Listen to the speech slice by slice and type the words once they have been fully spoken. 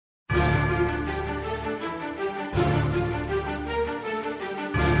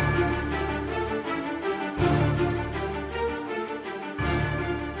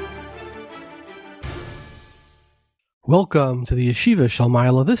Welcome to the Yeshiva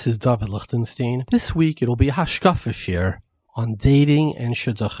Shalmaila. This is David Lichtenstein. This week it'll be a hashkafa shir on dating and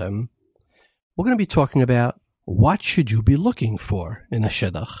shidduchim. We're going to be talking about what should you be looking for in a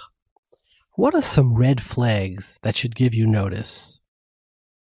shidduch. What are some red flags that should give you notice?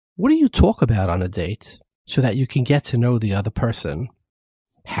 What do you talk about on a date so that you can get to know the other person?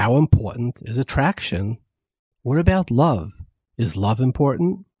 How important is attraction? What about love? Is love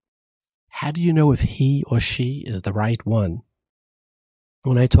important? How do you know if he or she is the right one?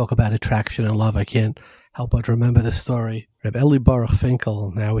 When I talk about attraction and love, I can't help but remember the story. Reb Eli Baruch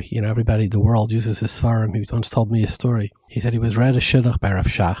Finkel, now everybody in the world uses his svarim. He once told me a story. He said he was read a shidduch by Rav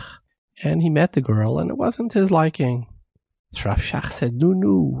Shach, and he met the girl, and it wasn't his liking. So Rav Shach said,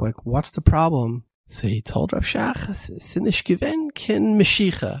 "No, what's the problem?" So he told Rav Shach, "Sinish given kin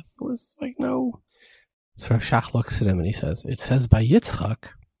meshicha." It was like, no. So Rav Shach looks at him and he says, "It says by Yitzchak."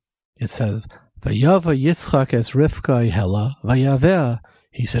 It says, "Vayava Yitzchak es Rivka hela vayaveh."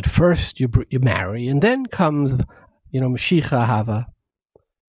 He said, first you marry, and then comes, Mashiach Hava.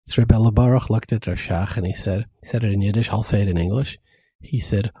 So Rebbe Baruch looked at Rav Shach and he said it in Yiddish, I'll say it in English. He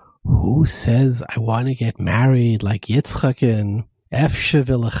said, "Who says I want to get married like Yitzchakin? Efshe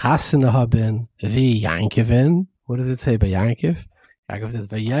v'lechasena haben vi Yankivin." What does it say by Yankiv? Yankov says,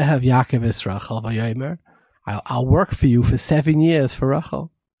 "Vayehav Yaakov es Rachel vayomer." I'll work for you for 7 years for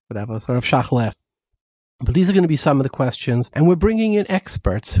Rachel. Whatever. So Rav Shach left. But these are going to be some of the questions, and we're bringing in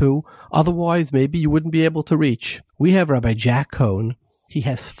experts who otherwise maybe you wouldn't be able to reach. We have Rabbi Jack Cohn. He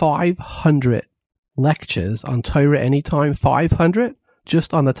has 500 lectures on Torah Anytime, 500,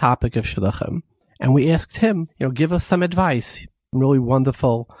 just on the topic of shidduchim. And we asked him, give us some advice. Really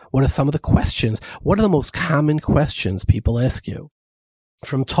wonderful. What are some of the questions? What are the most common questions people ask you?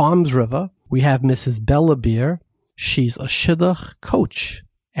 From Tom's River, we have Mrs. Bella Beer. She's a shidduch coach.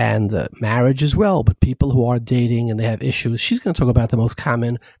 And marriage as well, but people who are dating and they have issues. She's going to talk about the most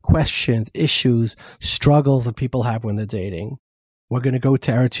common questions, issues, struggles that people have when they're dating. We're going to go to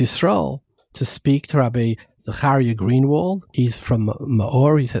Eretz Yisrael to speak to Rabbi Zachariah Greenwald. He's from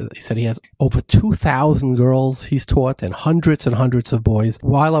Maor. He said he has over 2,000 girls he's taught and hundreds of boys.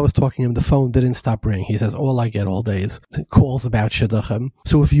 While I was talking to him, the phone didn't stop ringing. He says, all I get all day is calls about shidduchim.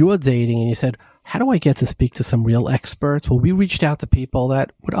 So if you are dating and you said, how do I get to speak to some real experts? Well, we reached out to people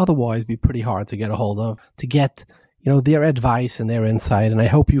that would otherwise be pretty hard to get a hold of, to get their advice and their insight. And I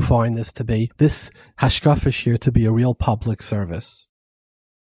hope you find this hashkafa shir to be a real public service.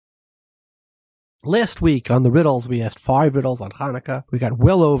 Last week on the riddles, we asked 5 riddles on Hanukkah. We got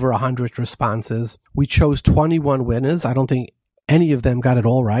well over 100 responses. We chose 21 winners. I don't think any of them got it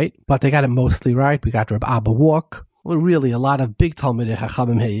all right, but they got it mostly right. We got Reb Abba Walk. Well, really, a lot of big Talmidei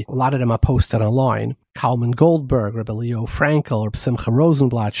Chachamim. A lot of them are posted online. Kalman Goldberg, Reb Leo Frankel, Reb Simcha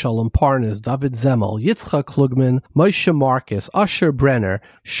Rosenblatt, Shalom Parnas, David Zemmel, Yitzchak Klugman, Moshe Marcus, Usher Brenner,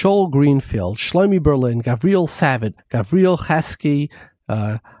 Shoal Greenfield, Shlomi Berlin, Gavriel Savitt, Gavriel Chesky,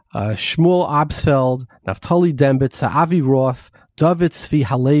 Shmuel Absfeld, Naftali Dembitz, Avi Roth, David Zvi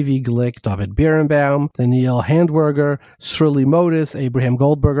Halevi Glick, David Birnbaum, Daniel Handwerger, Shirley Modis, Abraham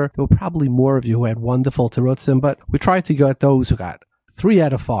Goldberger. There were probably more of you who had wonderful terutzim, but we tried to get those who got 3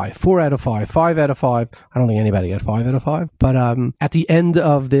 out of 5, 4 out of 5, 5 out of 5. I don't think anybody got 5 out of 5. But at the end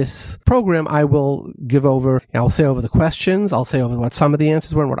of this program, I will give over, I'll say over the questions. I'll say over what some of the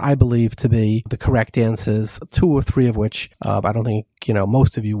answers were and what I believe to be the correct answers, 2 or 3 of which I don't think,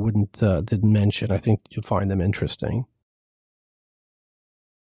 most of you didn't mention. I think you'll find them interesting.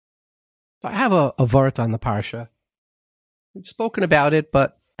 I have a vart on the parsha. We've spoken about it,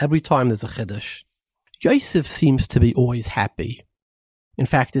 but every time there's a chiddush. Yosef seems to be always happy. In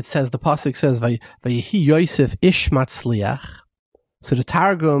fact, it says, the pasuk says, "Vayehi Yosef ish matzliach." So the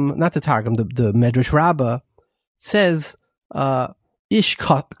Medrash Rabbah says, ish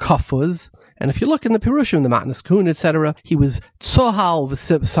kafuz. And if you look in the Pirushim, the Matnas Kun, etc., he was tzohal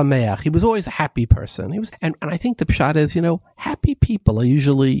v'sameach. He was always a happy person. And I think the pshat is, happy people are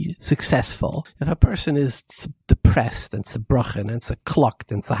usually successful. If a person is depressed and zerbrochen and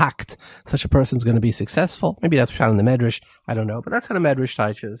zeklucked and zehakt, such a person's going to be successful. Maybe that's pshat in the Medrash. I don't know, but that's how the Medrash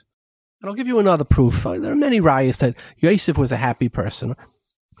teaches. And I'll give you another proof. There are many rayas that Yosef was a happy person.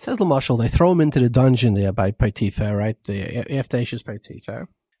 It says Lamashal, they throw him into the dungeon there by Potiphar, right? After Ashes Potiphar.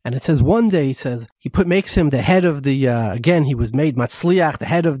 And it says one day, he makes him the head of the, again, he was made Matzliach, the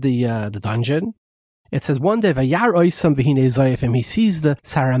head of the dungeon. It says one day, Vayar Oisam V'hinei Zayafim, he sees the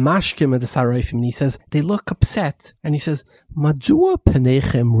Saramashkim and the Sarayfim, and he says, they look upset. And he says, Madua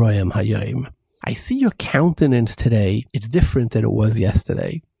Penechem Royam Hayayim. I see your countenance today. It's different than it was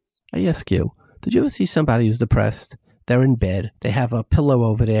yesterday. I ask you, did you ever see somebody who's depressed? they're in bed, they have a pillow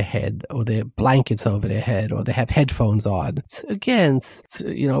over their head, or their blankets over their head, or they have headphones on.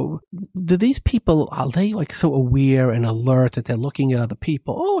 Do these people, are they like so aware and alert that they're looking at other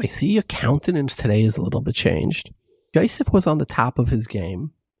people? Oh, I see your countenance today is a little bit changed. Yosef was on the top of his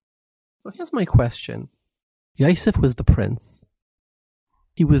game. So here's my question. Yosef was the prince.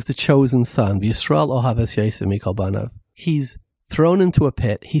 He was the chosen son. V'Yisrael ohaves Yosef mikol banav. He's thrown into a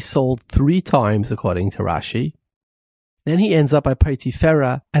pit. He's sold 3 times, according to Rashi. Then he ends up by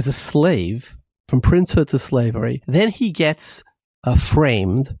Potiphera as a slave, from princehood to slavery. Then he gets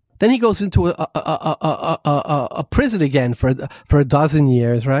framed. Then he goes into a prison again for a dozen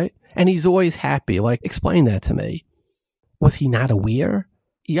years, right? And he's always happy. Like, explain that to me. Was he not aware?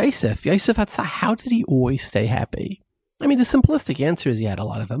 Yosef Hatzah, how did he always stay happy? I mean, the simplistic answer is he had a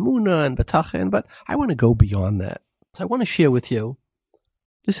lot of emunah and betachin, but I want to go beyond that. So I want to share with you.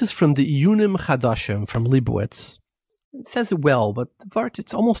 This is from the Yunim Chadashim from Leibowitz. It says it well, but the Vart,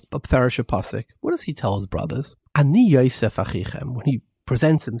 it's almost a Pharisha Pasuk. What does he tell his brothers? Ani Yosef achichem, when he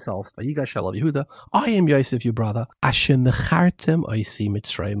presents himself, Vayigash Elav Yehuda, I am Yosef, your brother. Asher mechartem oisi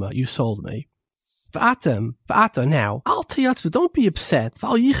mitzrayma, you sold me. V'ata now, al tiyatzu, don't be upset.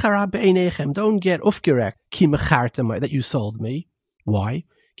 V'al yichara be'einechem, don't get ufgerek, ki mechartem, that you sold me. Why?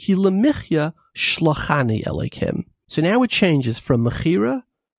 Ki lemichya shlachani elikim. So now it changes from mechira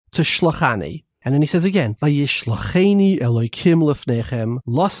to shlachani. And then he says again, Vayishlacheni elikim lefnechem,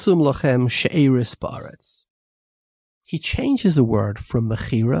 lasum lachem she'eris ba'aretz. He changes a word from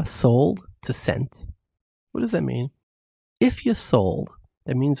mechira, sold, to sent. What does that mean? If you're sold,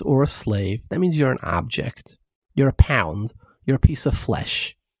 that means, or a slave, that means you're an object. You're a pound. You're a piece of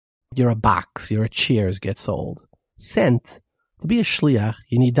flesh. You're a box. You're a chair get sold. Sent, to be a shliach,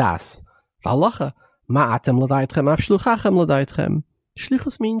 you need das. V'alacha, ma'atem l'daytchem, av shluchachem l'daytchem.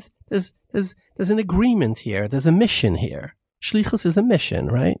 Shlichus means there's an agreement here. There's a mission here. Shlichus is a mission,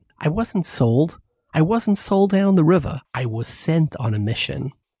 right? I wasn't sold. I wasn't sold down the river. I was sent on a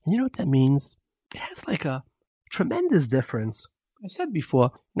mission. And you know what that means? It has like a tremendous difference. I said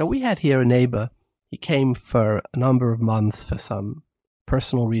before, we had here a neighbor. He came for a number of months for some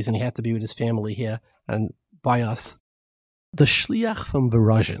personal reason. He had to be with his family here and by us. The shliach from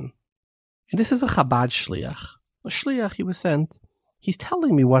Vorozhin. And this is a Chabad shliach. A shliach, he was sent. He's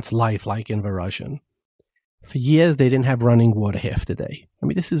telling me what's life like in Vorozhin. For years, they didn't have running water half the day. I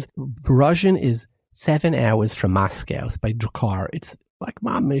mean, Vorozhin is 7 hours from Moscow by car. It's like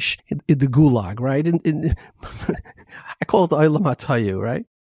mamish in the gulag, right? I call it the Olam HaTayu, right?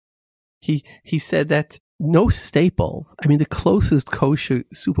 He said that no staples. I mean, the closest kosher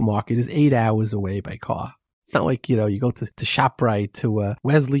supermarket is 8 hours away by car. It's not like, you go to ShopRite, to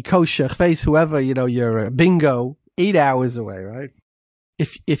Wesley Kosher, Face, whoever, your bingo, 8 hours away, right?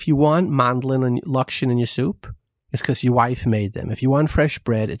 If you want mandlin and lakshin in your soup, it's because your wife made them. If you want fresh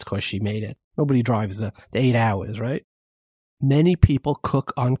bread, it's because she made it. Nobody drives the 8 hours, right? Many people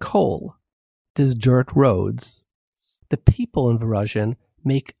cook on coal. There's dirt roads. The people in Vorozhin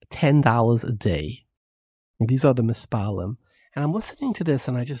make $10 a day. And these are the mispalim. And I'm listening to this,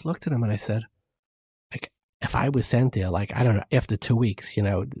 and I just looked at him and I said, like, if I was sent there, like, I don't know, after 2 weeks,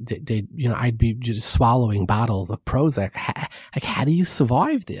 I'd be just swallowing bottles of Prozac. Like, how do you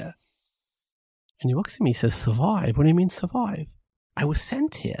survive there? And he looks at me, he says, survive? What do you mean survive? I was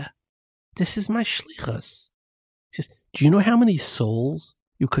sent here. This is my shlichus. He says, do you know how many souls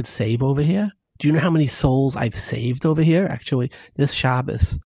you could save over here? Do you know how many souls I've saved over here? Actually, this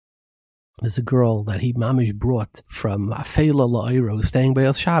Shabbos, there's a girl that he mamish brought from Afela La'iro, staying by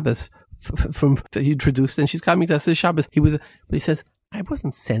El Shabbos, he introduced, and she's coming to us this Shabbos. But he says, I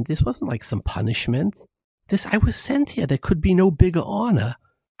wasn't sent. This wasn't like some punishment. I was sent here. There could be no bigger honor.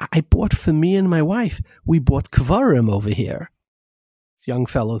 I bought for me and my wife. We bought kvarim over here. This young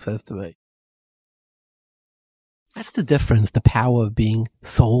fellow says to me. That's the difference, the power of being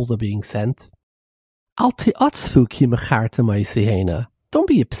sold or being sent. Don't be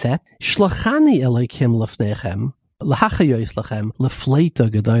upset. Shlachani elikim lefnechem.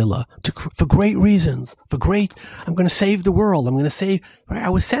 For great reasons, I'm going to save the world. I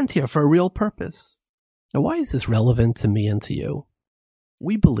was sent here for a real purpose. Now, why is this relevant to me and to you?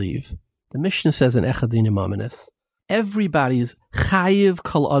 We believe, the Mishnah says in Echadim Aminis, everybody's chayiv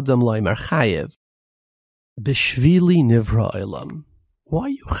kol adam loimer chayiv. Bishvili nivra olam. Why are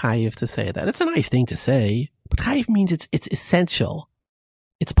you chayiv to say that? It's a nice thing to say, but chayiv means it's essential.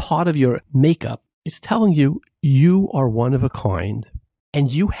 It's part of your makeup. It's telling you, you are one of a kind,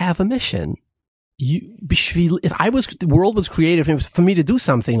 and you have a mission. If the world was created for me to do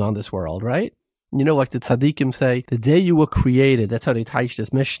something on this world, right? Like the tzaddikim say, the day you were created, that's how they teach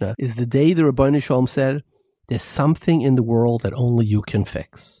this Mishnah, is the day the Rebbeinu Shalom said, There's something in the world that only you can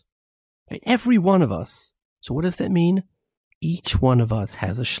fix. Right? Every one of us. So what does that mean? Each one of us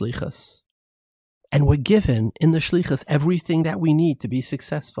has a shlichus. And we're given in the shlichus everything that we need to be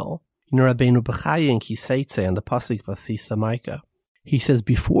successful. You know, Rabbeinu Bechaya in Kiseitze on the Pasuk Vasisa Maika, he says,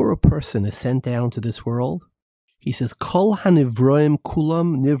 before a person is sent down to this world, he says, Kol hanivroim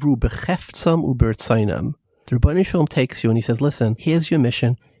kulam nivru becheftzam ubertzainam. The Rebbeinu Shalom takes you and he says, listen, here's your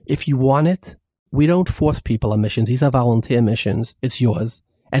mission. If you want it, we don't force people on missions. These are volunteer missions. It's yours.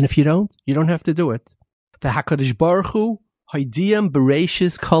 And if you don't have to do it. The HaKadosh Baruch Hu, Haidiyam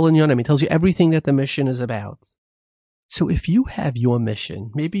Bereshis Kol Inyanim. He tells you everything that the mission is about. So if you have your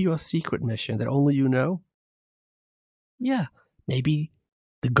mission, maybe your secret mission that only you know, yeah, maybe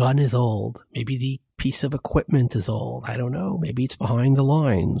the gun is old. Maybe the piece of equipment is old. I don't know. Maybe it's behind the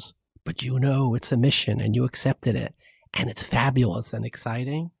lines. But you know it's a mission and you accepted it. And it's fabulous and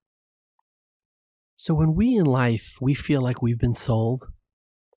exciting. So when we in life, we feel like we've been sold,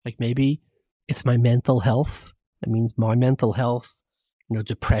 like maybe it's my mental health. That means my mental health,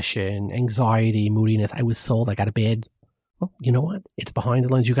 depression, anxiety, moodiness. I was sold. I got a bad. Well, you know what? It's behind the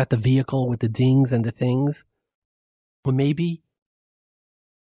lines. You got the vehicle with the dings and the things. Or maybe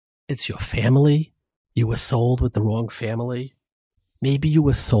it's your family. You were sold with the wrong family. Maybe you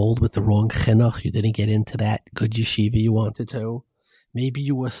were sold with the wrong chinuch. You didn't get into that good yeshiva you wanted to. Maybe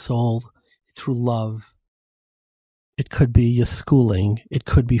you were sold through love. It could be your schooling. It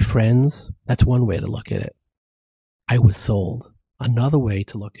could be friends. That's one way to look at it. I was sold. Another way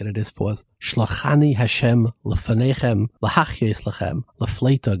to look at it is for Shlachani Hashem lefanechem lahachyes lechem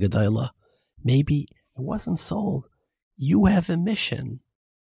lefleita gedayla. Maybe I wasn't sold. You have a mission.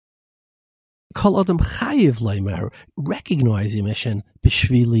 Kol adam chayiv leimer. Recognize your mission.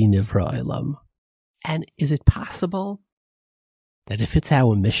 Bishvili nivra elam. And is it possible that if it's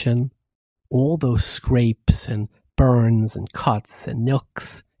our mission, all those scrapes and burns and cuts and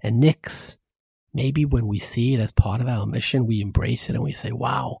nooks and nicks, maybe when we see it as part of our mission, we embrace it and we say,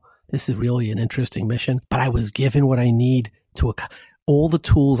 wow, this is really an interesting mission, but I was given what I need all the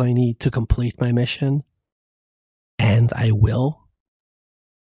tools I need to complete my mission, and I will.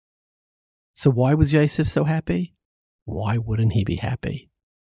 So why was Yosef so happy? Why wouldn't he be happy?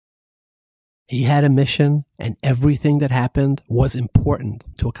 He had a mission, and everything that happened was important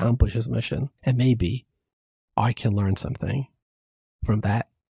to accomplish his mission. And maybe I can learn something from that.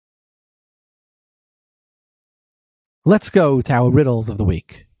 Let's go to our riddles of the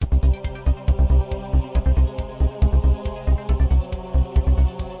week.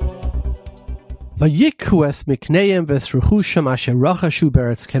 Vayikues mikneim vesruchusham asher rachashu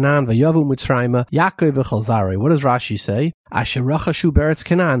beretz Canaan vayavu Mitzrayma Yaakov v'chalzari. What does Rashi say? Asher rachashu beretz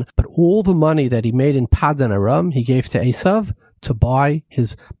Canaan. But all the money that he made in Padan Aram, he gave to Esav to buy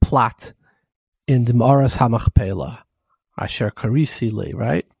his plot in the Ma'aras HaMachpelah. Asher karisi li,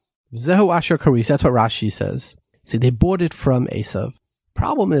 right? Zehu asher karisi. That's what Rashi says. See, they bought it from Esav.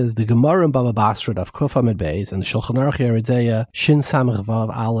 Problem is, the Gemara in Baba Basra of Kuf Amid Beis and the Shulchan Aruch Yeridea Shin Samech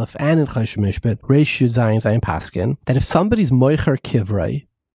Vav Aleph and in Choshen Mishpat Reish Yud Zayin Zayin Paskin, that if somebody's moicher kivrei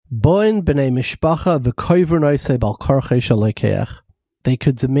boin b'nei mishpacha v'koiver noisei bal korchei shalekeach, they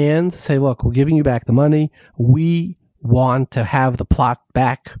could demand, say, look, we're giving you back the money. We want to have the plot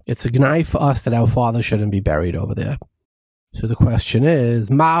back. It's a gnai for us that our father shouldn't be buried over there. So the question is,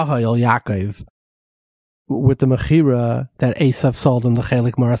 Ma'ahayel Yaakov, with the Mechira that Esav sold in the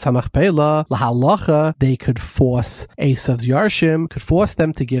Chelik Maras HaMachpelah, Lahalacha, they could force Esav's Yarshim, could force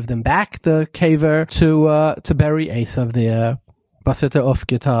them to give them back the kaver to bury Esav there. Basita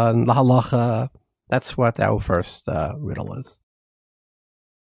Ufgita and Lahalacha. That's what our first riddle is.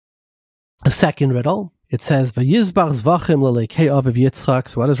 The second riddle, it says, Vayizbach zvachim lelekei aviv Yitzchak.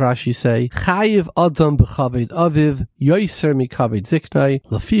 So what does Rashi say? Chayiv adam b'chaved aviv, yoiser mikaved ziknai,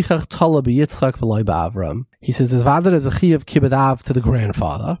 lefichach tala b'Yitzchak v'loi b'Avram. He says, his father is a chayiv kibbud av to the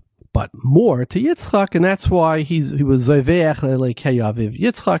grandfather, but more to Yitzchak, and that's why he was zoveach lelekei aviv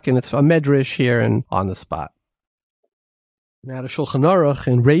Yitzchak, and it's a medrash here and on the spot. Now the Shulchan Aruch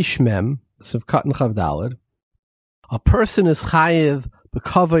in Reish Mem, Sivkat and Chavdalad, a person is chayiv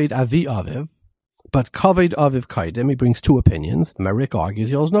b'kaved avi aviv, but kaved aviv kaidim, he brings two opinions. Marik argues,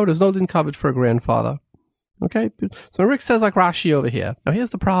 he also notice no din kaved for a grandfather. Okay, so Marik says like Rashi over here. Now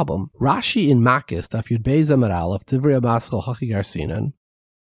here's the problem. Rashi in Makis, Daf Yud Beis Amud Aleph, Divrei Maskal Hachi Garsinan,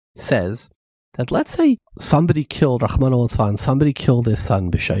 says that let's say somebody killed, Rachmana litzlan, somebody killed his son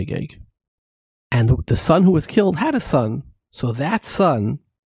b'shaygeg, and the son who was killed had a son, so that son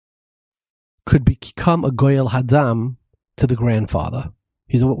could become a goyel hadam to the grandfather.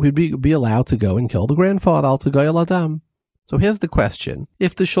 He'd be allowed to go and kill the grandfather, al Goyal Adam. So here's the question.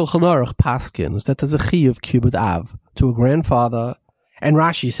 If the Shulchan Aruch paskins that there's a chi of Kibbud Av to a grandfather, and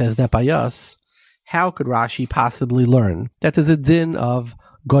Rashi says that by us, how could Rashi possibly learn that there's a din of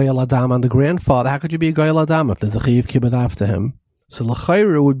Goyal Adam on the grandfather? How could you be a Goyal Adam if there's a chi of Kibbud Av to him? So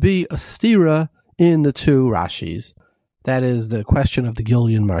l'chayra would be a stira in the two Rashis. That is the question of the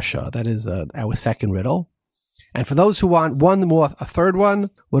Gilyon Marsha. That is our second riddle. And for those who want a third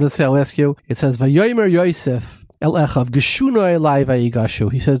one, what does it say? I'll ask you. It says, Vayomer Yosef el Echav Geshuno Elai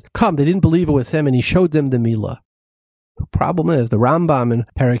Vayigashu. He says, come, they didn't believe it was him, and he showed them the Milah. The problem is, the Rambam in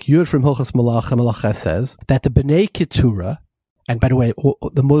Perek Yud from Hilchos Malachim says that the Bnei Keturah, and by the way,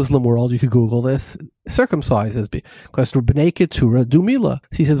 the Muslim world, you could Google this, circumcises, because the Bnei Keturah do Milah.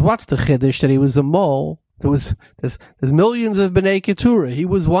 So he says, what's the Chiddush that he was a mole? There's millions of Bnei Keturah. He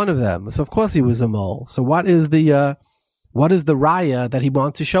was one of them. So of course he was a mole. So what is the raya that he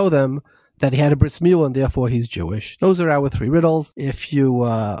wants to show them that he had a bris milah and therefore he's Jewish? Those are our three riddles. If you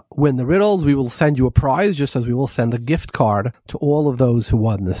win the riddles, we will send you a prize, just as we will send a gift card to all of those who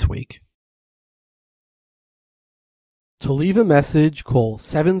won this week. To leave a message, call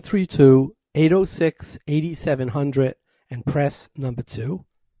 732-806-8700 and press number 2.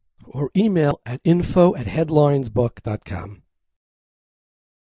 Or email at info@headlinesbook.com.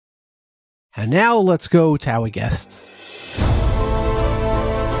 And now let's go to our guests.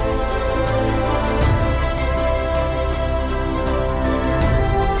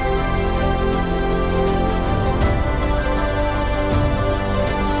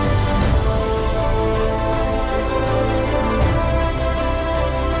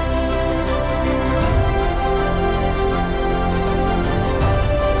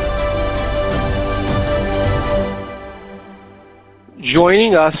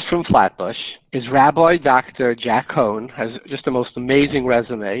 Joining us from Flatbush is Rabbi Dr. Jack Cohen, has just the most amazing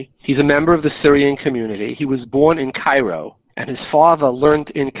resume. He's a member of the Syrian community. He was born in Cairo, and his father learned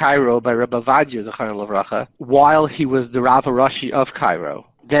in Cairo by Rabbi Vadia, Zechariah Levracha, while he was the Rav Rashi of Cairo.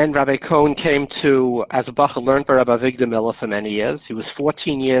 Then Rabbi Cohen came to, as a Bacha, learned by Rabbi Avigdor Miller for many years. He was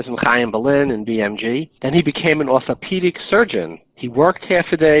 14 years in Chaim Berlin and BMG. Then he became an orthopedic surgeon. He worked half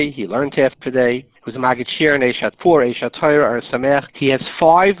a day, he learned half a day. He was a Maggid Shir in Eshat Pur, Eshat Torah, or Samech. He has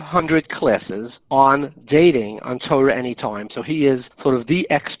 500 classes on dating on Torah Anytime. So he is sort of the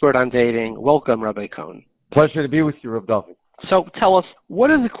expert on dating. Welcome, Rabbi Cohen. Pleasure to be with you, Rav David. So tell us, what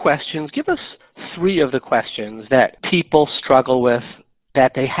are the questions? Give us 3 of the questions that people struggle with,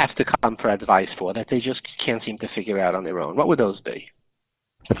 that they have to come for advice for, that they just can't seem to figure out on their own. What would those be?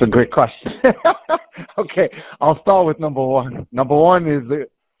 That's a great question. Okay, I'll start with number 1. Number 1 is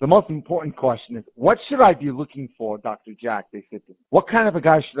the most important question is, what should I be looking for, Dr. Jack? They said to me. What kind of a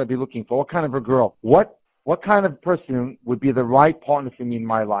guy should I be looking for? What kind of a girl? What kind of person would be the right partner for me in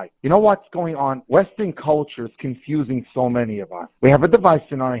my life? You know what's going on? Western culture is confusing so many of us. We have a device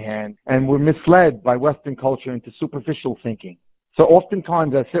in our hand, and we're misled by Western culture into superficial thinking. So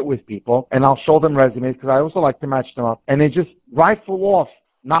oftentimes I sit with people, and I'll show them resumes, because I also like to match them up, and they just rifle off,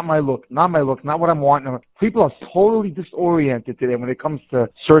 not my look, not what I'm wanting. People are totally disoriented today when it comes to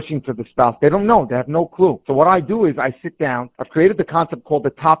searching for the spouse. They don't know. They have no clue. So what I do is I sit down. I've created the concept called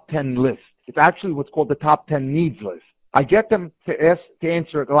the top 10 list. It's actually what's called the top 10 needs list. I get them to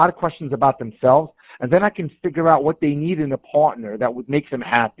answer a lot of questions about themselves, and then I can figure out what they need in a partner that would make them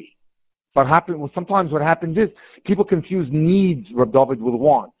happy. Sometimes what happens is people confuse needs, Reb David, with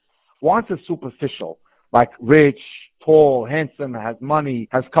wants. Wants are superficial, like rich, tall, handsome, has money,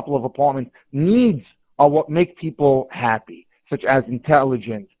 has a couple of apartments. Needs are what make people happy, such as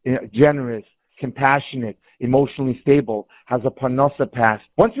intelligent, generous, compassionate, emotionally stable, has a parnasa past.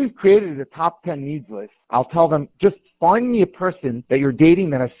 Once we've created a top 10 needs list, I'll tell them, just find me a person that you're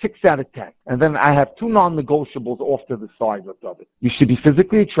dating that has 6 out of 10. And then I have 2 non-negotiables off to the side of it. You should be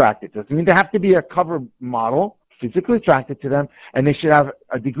physically attracted. Doesn't mean they have to be a cover model. Physically attracted to them, and they should have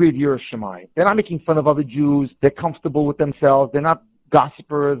a degree of Yiras Shamayim. They're not making fun of other Jews. They're comfortable with themselves. They're not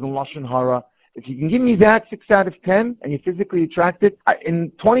gossipers and Lashon Hara. If you can give me that 6 out of 10, and you're physically attracted,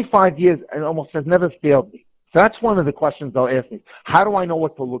 in 25 years, it almost has never failed me. So that's one of the questions they'll ask me. How do I know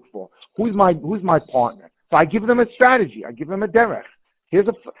what to look for? Who's my partner? So I give them a strategy. I give them a derech. Here's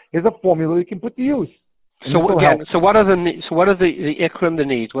a formula you can put to use. So what are the ikrim, the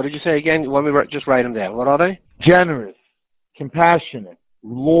needs? What did you say again? Let me just write them down. What are they? Generous, compassionate,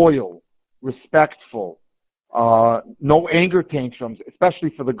 loyal, respectful, no anger tantrums, especially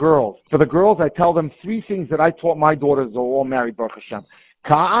for the girls. For the girls, I tell them 3 things that I taught my daughters who are all married, Baruch Hashem.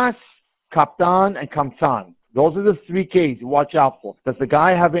 Ka'as, kaptan, and kamsan. Those are the 3 Ks you watch out for. Does the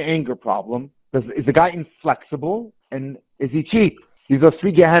guy have an anger problem? Is the guy inflexible? And is he cheap? These are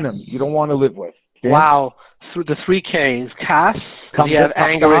 3 Gehennas you don't want to live with. Wow. Through the three Ks. Kas, does he have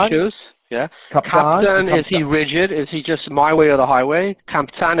anger issues? Yeah. Kaptan, is he rigid? Is he just my way or the highway?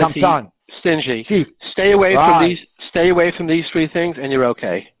 Kamtan, is he stingy? Chief. Stay away from these. Stay away from these three things, and you're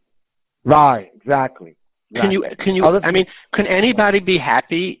okay. Right. Exactly. Can you? I mean, can anybody be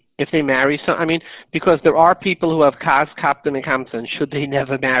happy if they marry some? I mean, because there are people who have Kas, Kaptan, and Kamtan. Should they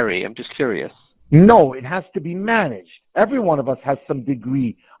never marry? I'm just curious. No, it has to be managed. Every one of us has some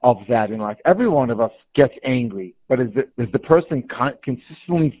degree of that in life. Every one of us gets angry. But is the person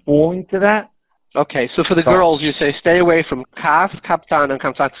consistently falling to that? Okay, so for the girls, you say stay away from Kas, Kaptan, and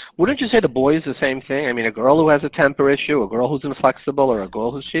Kamtan. Wouldn't you say the boys the same thing? I mean, a girl who has a temper issue, a girl who's inflexible, or a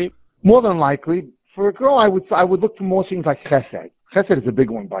girl who's cheap? More than likely. For a girl, I would look for more things like chesed. Chesed is a big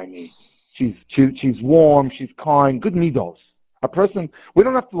one by me. She's warm, she's kind, good midos. A person, we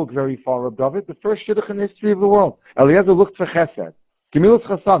don't have to look very far above it. The first shidduch in the history of the world. Eliezer looked for chesed. Gemilas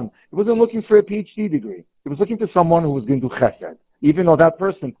Chassadim. He wasn't looking for a PhD degree. He was looking for someone who was going to do chesed. Even though that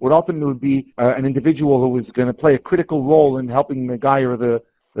person would ultimately be an individual who was going to play a critical role in helping the guy or the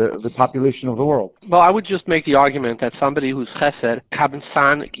population of the world. Well, I would just make the argument that somebody who's chesed,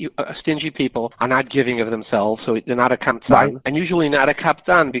 kamtan, stingy people are not giving of themselves, so they're not a kamtan, right. And usually not a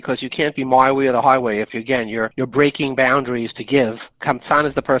kaptan, because you can't be my way or the highway if you're breaking boundaries to give. Kamtan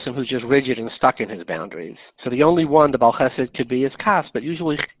is the person who's just rigid and stuck in his boundaries. So the only one the Baal Chesed could be is Kas, but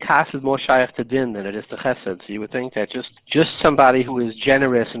usually Kas is more shaykh to din than it is to chesed. So you would think that just somebody who is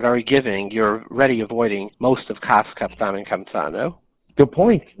generous and very giving, you're already avoiding most of Kas, kaptan, and kamtan, no? Good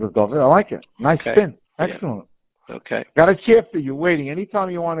point, David. I like it. Nice spin. Excellent. Yeah. Okay. Got a chair for you waiting anytime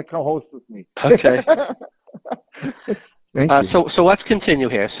you want to co-host with me. Okay. Thank you. So let's continue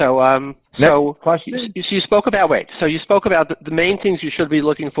here. So next question. You spoke about the main things you should be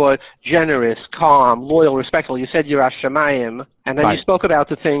looking for: generous, calm, loyal, respectful. You said you're Hashemayim, and then you spoke about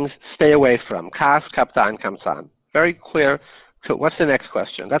the things stay away from: Kas, Kaptan, Kamtan. Very clear. So what's the next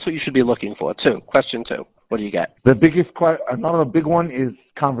question? That's what you should be looking for. Question two. What do you get? The biggest another big one is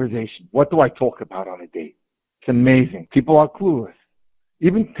conversation. What do I talk about on a date? It's amazing. People are clueless.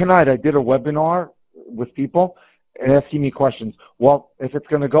 Even tonight, I did a webinar with people asking me questions. Well, if it's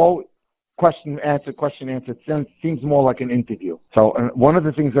going to go question answer, it seems more like an interview. So one of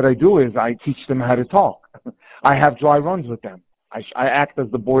the things that I do is I teach them how to talk. I have dry runs with them. I act as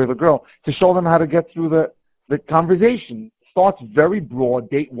the boy or the girl to show them how to get through the conversation. Starts very broad,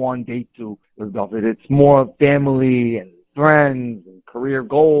 date one, date two of it. It's more family and friends and career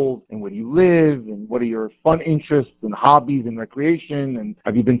goals and where do you live and what are your fun interests and hobbies and recreation and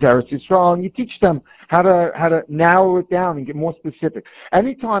have you been to Eretz Yisrael? And you teach them how to narrow it down and get more specific.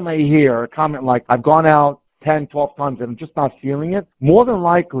 Anytime I hear a comment like, I've gone out 10, 12 times and I'm just not feeling it, more than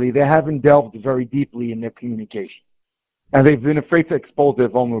likely they haven't delved very deeply in their communication. And they've been afraid to expose their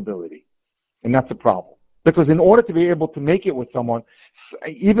vulnerability. And that's a problem. Because in order to be able to make it with someone,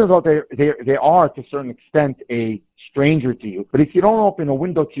 even though they are to a certain extent a stranger to you, but if you don't open a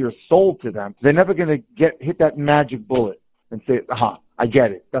window to your soul to them, they're never going to hit that magic bullet and say, aha, I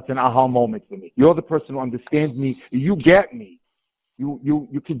get it. That's an aha moment for me. You're the person who understands me. You get me.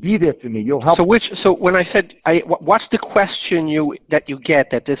 You can be there for me. You'll help. So when I said, what's the question that you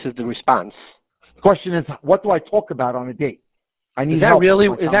get that this is the response? The question is, what do I talk about on a date? Is that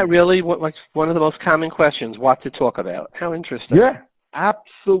really one of the most common questions? What to talk about? How interesting. Yeah,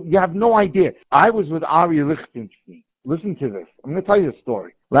 absolutely. You have no idea. I was with Ari Lichtenstein. Listen to this. I'm going to tell you a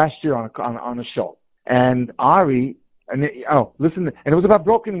story. Last year on a show, and Ari, and it was about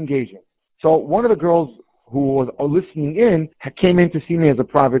broken engagement. So one of the girls who was listening in came in to see me as a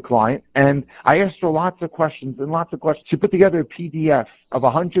private client, and I asked her lots of questions. She put together a PDF of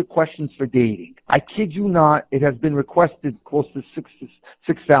 100 questions for dating. I kid you not, it has been requested close to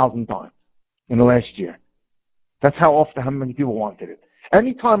 6,000 times in the last year. That's how many people wanted it.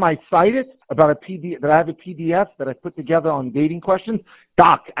 Anytime I cite it about a PDF, that I have a PDF that I put together on dating questions,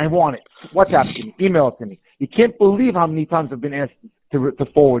 Doc, I want it. WhatsApp to me, email it to me. You can't believe how many times I've been asked to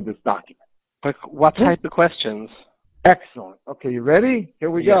forward this document. Like what type of questions? Excellent. Okay, you ready? Here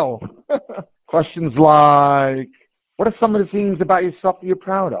we go. Questions like, what are some of the things about yourself that you're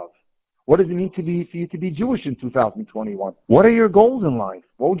proud of? What does it mean for you to be Jewish in 2021? What are your goals in life?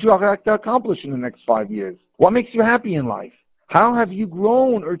 What would you like to accomplish in the next 5 years? What makes you happy in life? How have you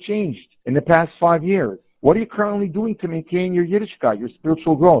grown or changed in the past 5 years? What are you currently doing to maintain your Yiddishkeit, your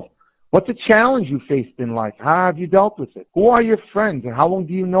spiritual growth? What's a challenge you faced in life? How have you dealt with it? Who are your friends and how long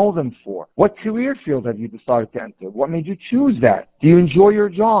do you know them for? What career field have you decided to enter? What made you choose that? Do you enjoy your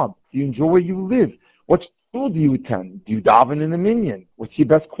job? Do you enjoy where you live? What school do you attend? Do you daven in the minyan? What's your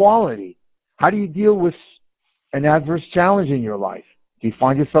best quality? How do you deal with an adverse challenge in your life? Do you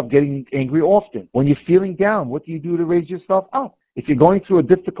find yourself getting angry often? When you're feeling down, what do you do to raise yourself up? If you're going through a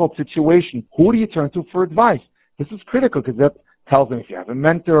difficult situation, who do you turn to for advice? This is critical because that tells them if you have a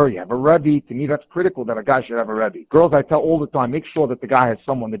mentor, you have a Rebbe. To me, that's critical that a guy should have a Rebbe. Girls, I tell all the time, make sure that the guy has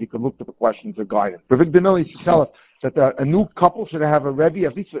someone that he can look to for questions or guidance. Ravik Demil used to tell us that a new couple should have a Rebbe,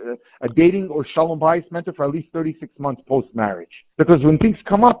 at least a dating or Shalom Bayis mentor for at least 36 months post-marriage. Because when things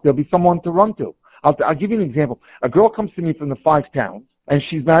come up, there'll be someone to run to. I'll give you an example. A girl comes to me from the 5 towns, and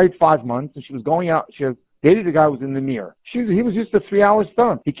she's married 5 months, and she was going out, she has dated a guy who was in the mirror. He was used to 3 hours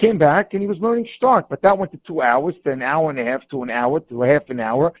done. He came back and he was learning Stark, but that went to 2 hours, to an hour and a half, to an hour, to a half an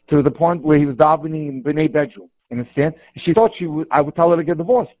hour, to the point where he was davening in B'nai bedroom. Understand? And she thought I would tell her to get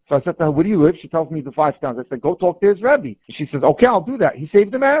divorced. So I said to her, where do you live? She tells me the 5 towns. I said, go talk to his Rebbe. And she says, okay, I'll do that. He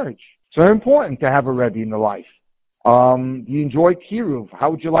saved the marriage. It's very important to have a Rebbe in the life. Do you enjoy Kiruv?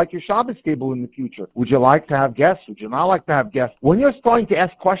 How would you like your Shabbos table in the future? Would you like to have guests? Would you not like to have guests? When you're starting to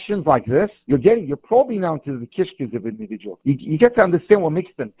ask questions like this, you're probing now into the kishkes of individuals. You get to understand what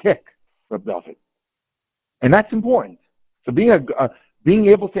makes them tick, Reb David. And that's important. So being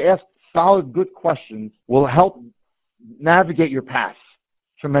able to ask solid, good questions will help navigate your path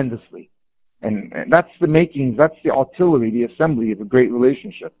tremendously. And that's the makings, that's the artillery, the assembly of a great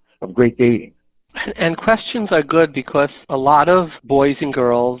relationship, of great dating. And questions are good because a lot of boys and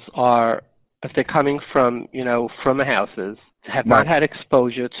girls are, if they're coming from, from the houses, have not had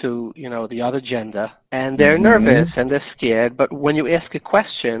exposure to, the other gender, and they're nervous and they're scared. But when you ask a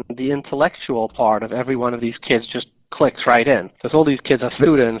question, the intellectual part of every one of these kids just clicks right in. Because all these kids are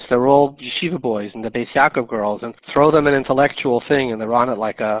students, they're all yeshiva boys and the Beis Yaakov girls, and throw them an intellectual thing and they're on it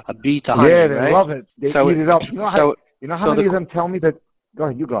like a beat to honey, yeah, they right? love it. They eat it up. How many of them tell me that? Go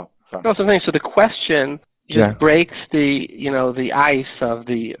ahead, you go. Sorry. No, something. So the question just breaks the ice of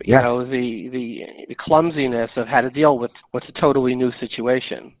the the clumsiness of how to deal with what's a totally new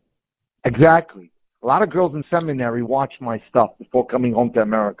situation. Exactly. A lot of girls in seminary watch my stuff before coming home to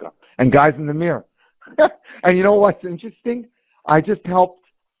America, and guys in the mirror. And you know what's interesting? I just helped.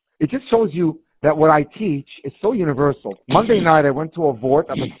 It just shows you that what I teach is so universal. Monday night I went to a vort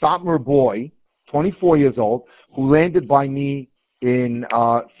of a Satmar boy, 24 years old, who landed by me in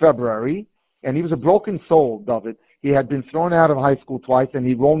February, and he was a broken soul, David. He had been thrown out of high school twice, and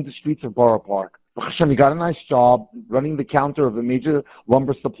he roamed the streets of Borough Park. He got a nice job running the counter of a major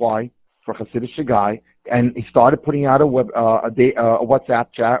lumber supply for Hasidic guy, and he started putting out a WhatsApp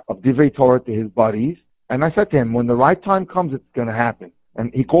chat of Divrei Torah to his buddies. And I said to him, when the right time comes, it's going to happen.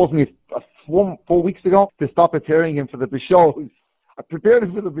 And he calls me 4 weeks ago to start preparing him for the Bishos. I prepared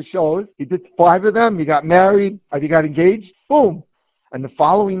him for the Bishos. He did 5 of them. He got married. He got engaged. Boom. And the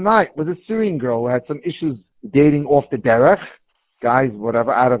following night was a Syrian girl who had some issues dating off the derech, guys,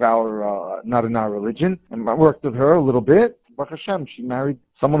 whatever, out of our, not in our religion. And I worked with her a little bit. Baruch Hashem, she married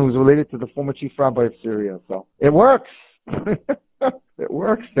someone who's related to the former chief rabbi of Syria. So it works. It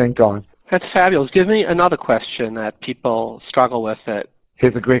works, thank God. That's fabulous. Give me another question that people struggle with.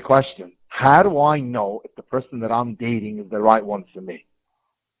 Here's a great question. How do I know if the person that I'm dating is the right one for me?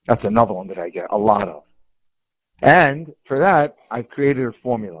 That's another one that I get a lot of. And for that, I've created a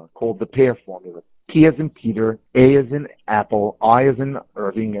formula called the PAIR formula. P as in Peter, A as in Apple, I as in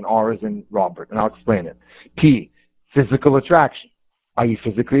Irving, and R as in Robert. And I'll explain it. P, physical attraction. Are you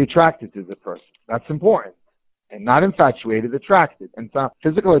physically attracted to the person? That's important. And not infatuated, attracted. And so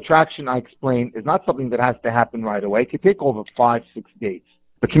physical attraction, I explain, is not something that has to happen right away. It could take over 5-6 dates.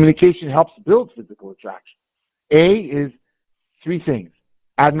 But communication helps build physical attraction. A is 3 things.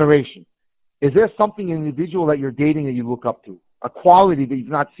 Admiration. Is there something in an individual that you're dating that you look up to? A quality that you've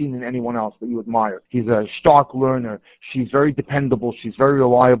not seen in anyone else that you admire. He's a stark learner. She's very dependable. She's very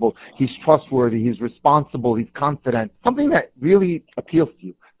reliable. He's trustworthy. He's responsible. He's confident. Something that really appeals to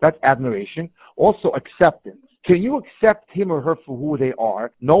you. That's admiration. Also, acceptance. Can you accept him or her for who they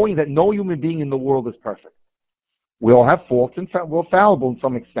are, knowing that no human being in the world is perfect? We all have faults, and we're fallible in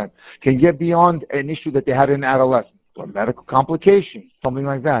some extent. Can you get beyond an issue that they had in adolescence, or medical complications, something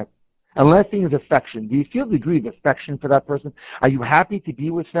like that? And last thing is affection. Do you feel the degree of affection for that person? Are you happy to be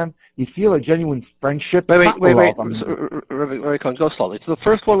with them? Do you feel a genuine friendship? Wait. Go slowly. So the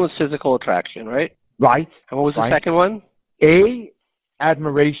first one was physical attraction, right? Right. And what was the second one? A,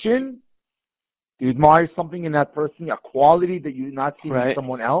 admiration. Do you admire something in that person, a quality that you've not seen in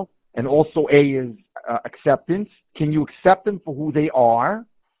someone else? And also A is acceptance. Can you accept them for who they are,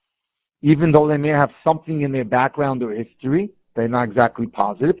 even though they may have something in their background or history? They're not exactly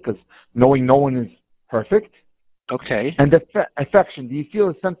positive, because knowing no one is perfect. Okay. And affection. Do you feel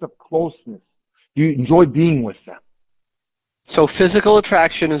a sense of closeness? Do you enjoy being with them? So physical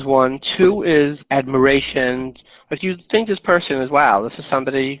attraction is one. Two is admiration. Like you think this person is, wow, this is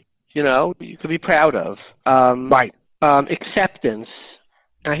somebody, you could be proud of. Right. Acceptance.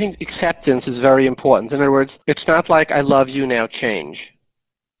 I think acceptance is very important. In other words, it's not like I love you, now change.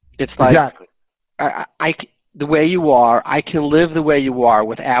 It's like Exactly. the way you are, I can live the way you are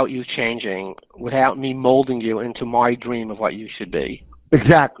without you changing, without me molding you into my dream of what you should be.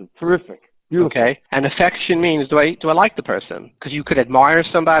 Exactly. Terrific. Beautiful. Okay? And affection means, do I like the person? Because you could admire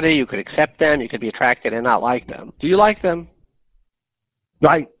somebody, you could accept them, you could be attracted and not like them. Do you like them?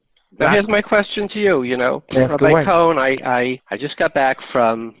 Right. Now here's my question to you, Rabbi Cohen, I just got back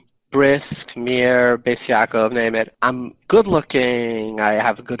from Brisk, Mir, Beis Yaakov, name it. I'm good looking, I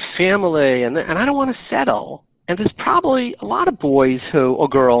have a good family, and I don't want to settle. And there's probably a lot of boys or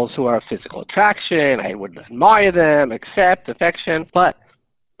girls who are physical attraction, I would admire them, accept, affection, but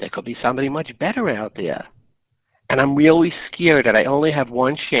there could be somebody much better out there. And I'm really scared that I only have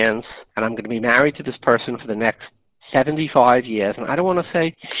one chance, and I'm going to be married to this person for the next 75 years, and I don't want to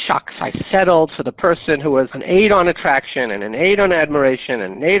say, shucks, I settled for the person who was an 8 on attraction and an 8 on admiration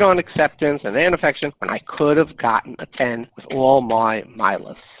and an 8 on acceptance and an affection when I could have gotten a 10 with all my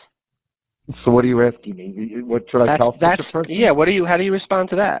milas. So what are you asking me? What should I tell such a person? Yeah, how do you respond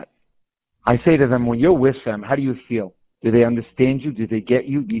to that? I say to them, when you're with them, how do you feel? Do they understand you? Do they get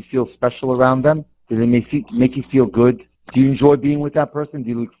you? Do you feel special around them? Do they make you feel good? Do you enjoy being with that person? Do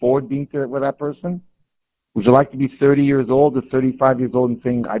you look forward to being with that person? Would you like to be 30 years old or 35 years old and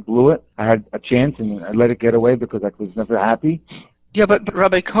saying, I blew it, I had a chance and I let it get away because I was never happy? Yeah, but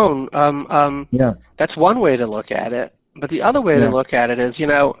Rabbi Cohen, that's one way to look at it. But the other way to look at it is,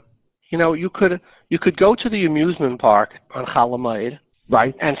 you could go to the amusement park on Chol Hamoed,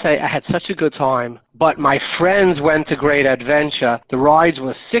 right, and say, I had such a good time, but my friends went to Great Adventure. The rides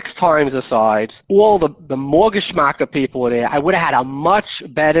were 6 times the size. All the more geschmacka people were there. I would have had a much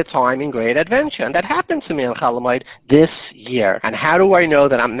better time in Great Adventure. And that happened to me on Chol Hamoed this year. And how do I know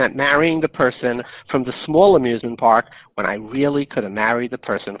that I'm not marrying the person from the small amusement park when I really could have married the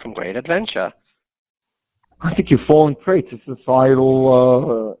person from Great Adventure? I think you're falling prey to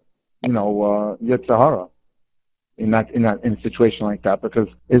societal, Yetzer Hara. In a situation like that, because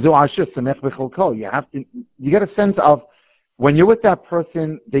you get a sense of when you're with that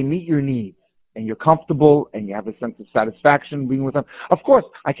person, they meet your needs and you're comfortable and you have a sense of satisfaction being with them. Of course,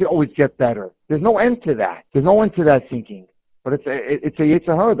 I can always get better. There's no end to that. There's no end to that thinking. But it's a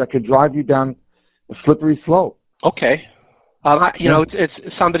Yetzer Hara that could drive you down a slippery slope. Okay. It's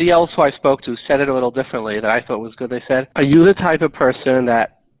somebody else who I spoke to said it a little differently that I thought was good. They said, are you the type of person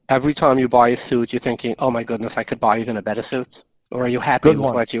that every time you buy a suit, you're thinking, oh, my goodness, I could buy even a better suit? Or are you happy with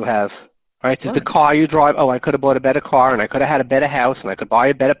what you have? Right? Is the car you drive, I could have bought a better car, and I could have had a better house, and I could buy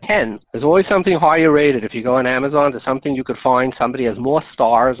a better pen. There's always something higher rated. If you go on Amazon, there's something you could find. Somebody has more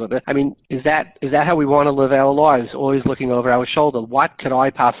stars. Is that how we want to live our lives, always looking over our shoulder? What could I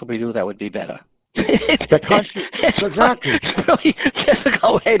possibly do that would be better? It's exactly. It's really a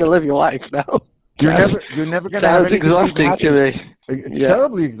difficult way to live your life, no? You're never going to have anything. Exhausting to me. It's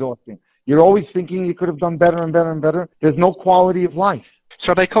terribly exhausting. You're always thinking you could have done better and better and better. There's no quality of life. So,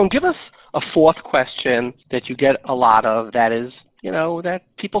 Rabbi Cohen, give us a fourth question that you get a lot of that is, that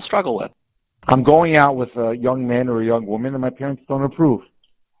people struggle with. I'm going out with a young man or a young woman and my parents don't approve.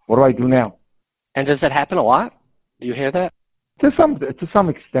 What do I do now? And does that happen a lot? Do you hear that? To some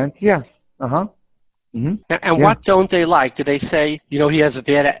extent, yes. Uh-huh. Mm-hmm. And what don't they like? Do they say, he has a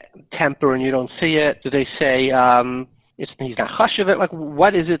bad temper and you don't see it? Do they say he's not hush of it? Like,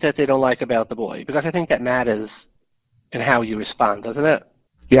 what is it that they don't like about the boy? Because I think that matters in how you respond, doesn't it?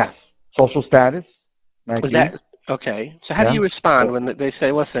 Yes. Social status. Okay. So how do you respond when they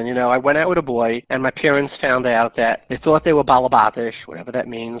say, listen, I went out with a boy and my parents found out that they thought they were balabatish, whatever that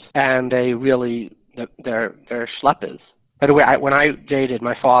means, and they really, they're schleppers. By the way, when I dated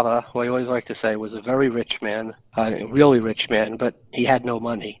my father, who I always like to say was a very rich man, a really rich man, but he had no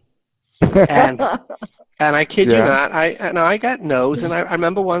money. And I kid you not, I got no's, and I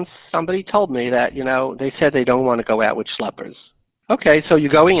remember once somebody told me that, they said they don't want to go out with schleppers. Okay, so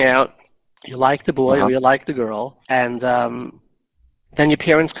you're going out, you like the boy or you like the girl, and then your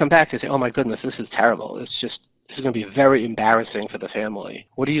parents come back and say, oh my goodness, this is terrible. This is going to be very embarrassing for the family.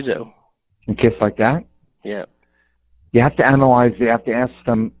 What do you do? In a case like that? Yeah. You have to analyze, you have to ask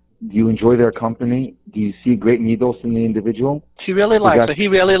them, do you enjoy their company? Do you see great needles in the individual? He really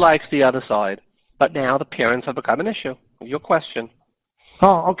likes the other side. But now the parents have become an issue. Your question.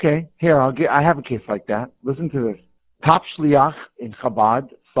 Oh, okay. Here, I have a case like that. Listen to this. Top shliach in Chabad,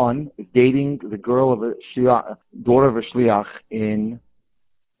 son, is dating the girl of a shliach, daughter of a shliach in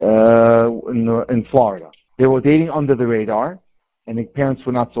Florida. They were dating under the radar. and the parents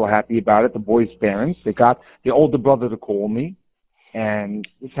were not so happy about it, the boy's parents. They got the older brother to call me, and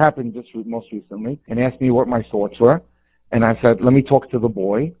this happened just most recently, and asked me what my thoughts were. And I said, let me talk to the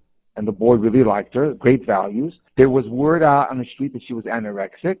boy. And the boy really liked her, great values. There was word out on the street that she was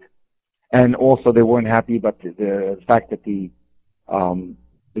anorexic, and also they weren't happy about the fact that there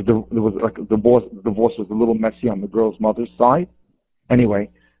was like the divorce was a little messy on the girl's mother's side. Anyway,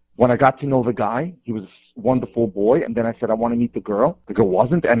 when I got to know the guy, he was a wonderful boy, and then I said I want to meet the girl. The girl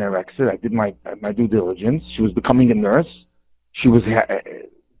wasn't anorexic. I did my due diligence. She was becoming a nurse. She was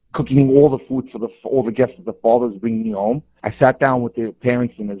cooking all the food for all the guests that the father was bringing home. I sat down with the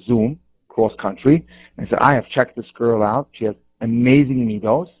parents in a Zoom cross country and said, I have checked this girl out. She has amazing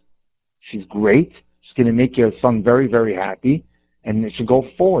middos. She's great. She's going to make your son very, very happy, and it should go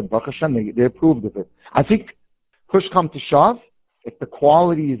forward. Baruch Hashem, they approved of it. I think push come to shove, if the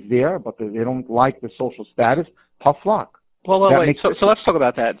quality is there, but they don't like the social status, tough luck. Well, wait. So let's talk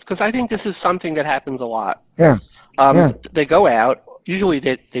about that, because I think this is something that happens a lot. Yeah. They go out. Usually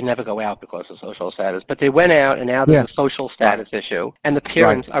they never go out because of social status, but they went out, and now there's a social status issue, and the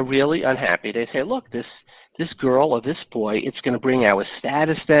parents are really unhappy. They say, look, this girl or this boy, it's going to bring our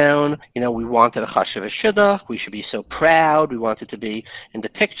status down. You know, we wanted a chashuv shidduch. We should be so proud. We want it to be in the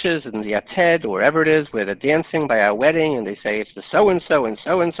pictures, in the ated, or wherever it is, where they're dancing by our wedding, and they say it's the so-and-so and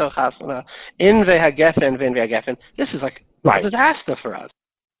so-and-so chasana, in ve'hagefen, v'in ve'hagefen. This is like a disaster for us.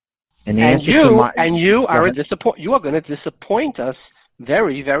 And you are going to disappoint us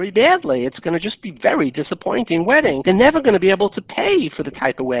very, very badly. It's going to just be very disappointing wedding. They're never going to be able to pay for the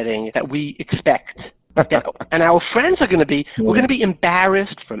type of wedding that we expect. And our friends are going to be, we're going to be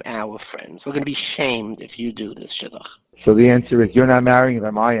embarrassed from our friends. We're going to be shamed if you do this shidduch. So the answer is, you're not marrying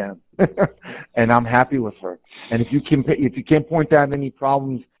them, I am. And I'm happy with her. And if you can't point out any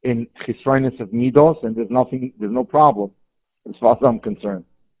problems in chisroinus of midos, and there's no problem as far as I'm concerned.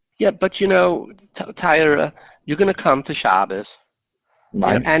 Yeah, but you know, Tyra, you're going to come to Shabbos,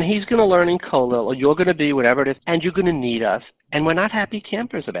 right, and he's going to learn in Kollel, or you're going to be whatever it is, and you're going to need us, and we're not happy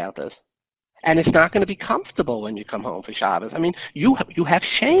campers about this. And it's not going to be comfortable when you come home for Shabbos. I mean, you have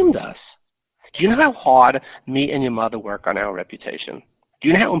shamed us. Do you know how hard me and your mother work on our reputation? Do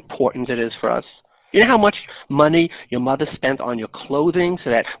you know how important it is for us? Do you know how much money your mother spent on your clothing so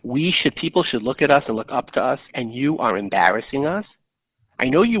that people should look at us and look up to us, and you are embarrassing us? I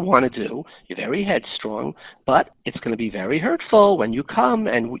know you want to do. You're very headstrong, but it's going to be very hurtful when you come,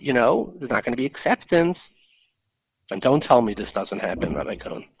 and, you know, there's not going to be acceptance. And don't tell me this doesn't happen, Rabbi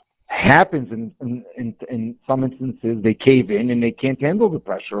Cohen. Happens in some instances. They cave in and they can't handle the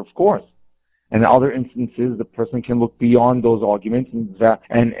pressure, of course. And in other instances, the person can look beyond those arguments and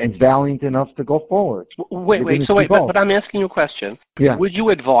is valiant enough to go forward. Wait. But I'm asking you a question. Yeah. Would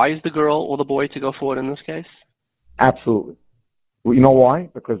you advise the girl or the boy to go forward in this case? Absolutely. Well, you know why?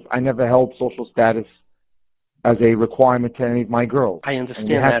 Because I never held social status as a requirement to any of my girls. I understand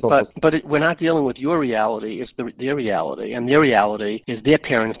that, but we're not dealing with your reality. It's their reality, and their reality is their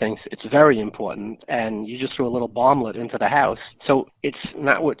parents think it's very important, and you just threw a little bomblet into the house. So it's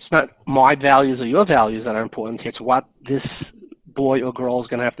not my values or your values that are important. It's what this boy or girl is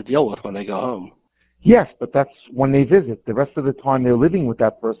going to have to deal with when they go home. Yes, but that's when they visit. The rest of the time they're living with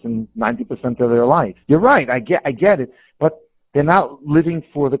that person 90% of their life. You're right. I get it, but they're not living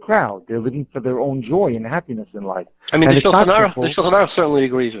for the crowd. They're living for their own joy and happiness in life. I mean, the Shulchan Aruch certainly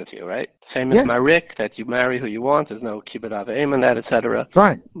agrees with you, right? Same as Marik, that you marry who you want. There's no kibbud av v'em and that, etc.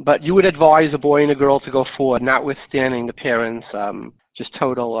 Right. But you would advise a boy and a girl to go forward, notwithstanding the parents' just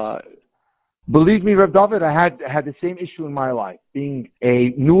total... Believe me, Reb David, I had the same issue in my life, being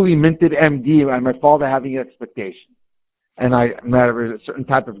a newly minted MD and my father having expectations. And I married a certain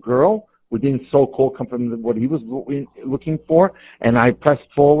type of girl. We didn't so-called come from what he was looking for, and I pressed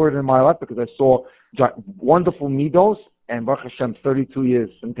forward in my life because I saw wonderful midos, and Baruch Hashem, 32 years,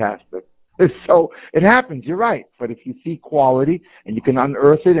 fantastic. So it happens, you're right. But if you see quality and you can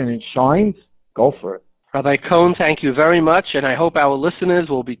unearth it and it shines, go for it. Rabbi Cohen, thank you very much, and I hope our listeners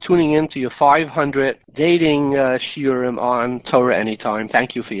will be tuning in to your 500 dating shiurim on Torah Anytime. Thank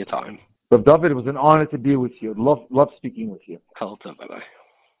you for your time. Reb David, it was an honor to be with you. Love speaking with you. Kol tov, bye-bye.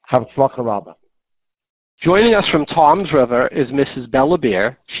 Have tzlacha rabba. Joining us from Tom's River is Mrs. Bella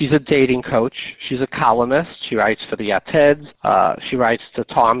Beer. She's a dating coach. She's a columnist. She writes for the Ated. She writes the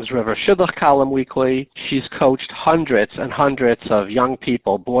Tom's River Shidduch column weekly. She's coached hundreds and hundreds of young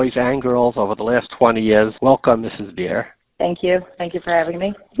people, boys and girls, over the last 20 years. Welcome, Mrs. Beer. Thank you. Thank you for having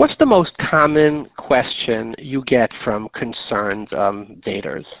me. What's the most common question you get from concerned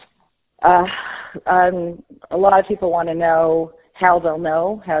daters? A lot of people want to know how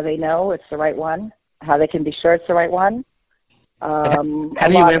they know it's the right one, how they can be sure it's the right one. How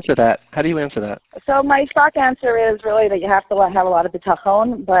do you answer that? How do you answer that? So my stock answer is really that you have to have a lot of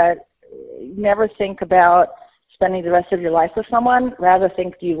bitachon, but never think about spending the rest of your life with someone. Rather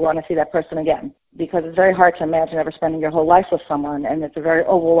think, do you want to see that person again? Because it's very hard to imagine ever spending your whole life with someone, and it's very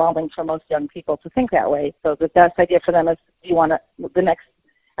overwhelming for most young people to think that way. So the best idea for them is, do you want to,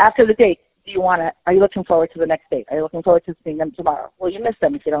 after the date, are you looking forward to the next date? Are you looking forward to seeing them tomorrow? Will you miss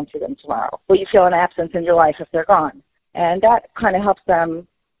them if you don't see them tomorrow? Will you feel an absence in your life if they're gone? And that kind of helps them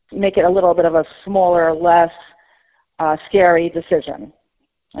make it a little bit of a smaller, less scary decision.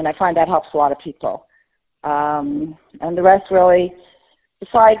 And I find that helps a lot of people. And the rest really,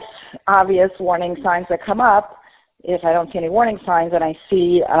 besides obvious warning signs that come up, if I don't see any warning signs and I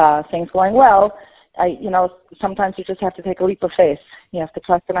see things going well, sometimes you just have to take a leap of faith. You have to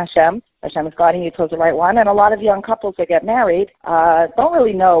trust in Hashem. Hashem is guiding you towards the right one. And a lot of young couples that get married don't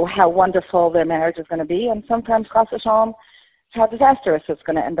really know how wonderful their marriage is going to be, and sometimes, chas v'shalom, how disastrous it's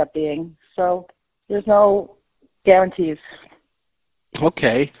going to end up being. So there's no guarantees.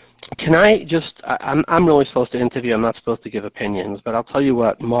 Okay. Can I just, I'm really supposed to interview, I'm not supposed to give opinions, but I'll tell you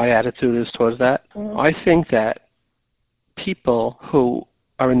what my attitude is towards that. Mm-hmm. I think that people who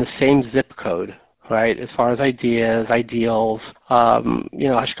are in the same zip code, right, as far as ideas, ideals,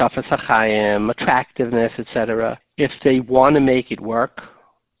 hashkafas hachayim, attractiveness, etc., if they want to make it work,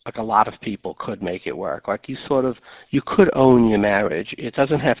 like a lot of people could make it work. Like you could own your marriage. It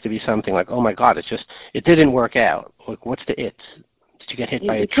doesn't have to be something like, oh my God, it didn't work out. Like, what's the it? Did you get hit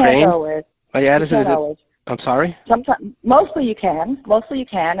by a train? My attitude is, I'm sorry? Mostly you can,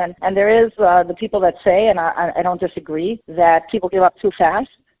 and there is the people that say, and I don't disagree, that people give up too fast.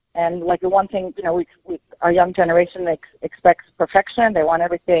 And like the one thing, our young generation expects perfection. They want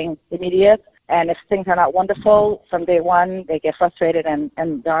everything immediate. And if things are not wonderful from day one, they get frustrated, and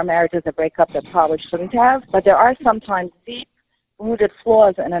there are marriages that break up that probably shouldn't have. But there are sometimes deep-rooted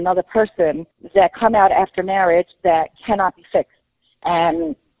flaws in another person that come out after marriage that cannot be fixed.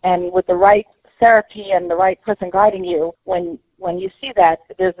 And with the right therapy and the right person guiding you, when you see that,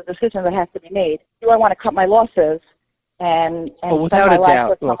 there's a decision that has to be made. Do I want to cut my losses and without a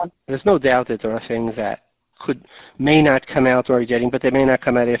doubt, there's no doubt that there are things that may not come out during dating, but they may not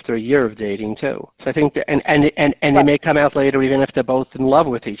come out after a year of dating too. So I think and they may come out later even if they're both in love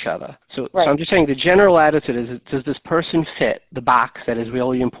with each other. So I'm just saying the general attitude is, does this person fit the box that is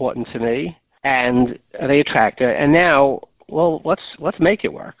really important to me, and are they attractive? And now, well, let's make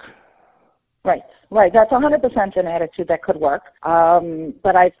it work. Right. That's 100% an attitude that could work.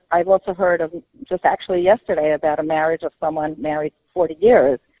 But I've also heard of, just actually yesterday, about a marriage of someone married 40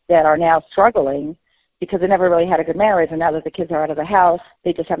 years that are now struggling because they never really had a good marriage, and now that the kids are out of the house,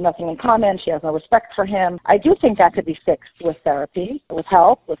 they just have nothing in common. She has no respect for him. I do think that could be fixed with therapy, with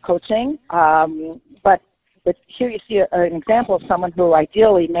help, with coaching. But here you see an example of someone who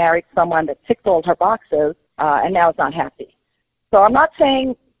ideally married someone that ticked all her boxes, and now is not happy. So I'm not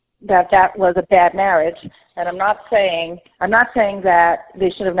saying that was a bad marriage, and I'm not saying that they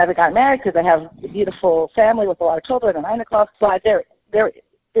should have never gotten married because they have a beautiful family with a lot of children and Heineklof, but there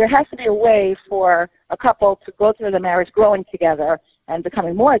has to be a way for a couple to go through the marriage growing together and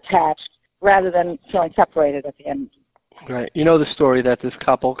becoming more attached rather than feeling separated at the end. Right. You know the story that this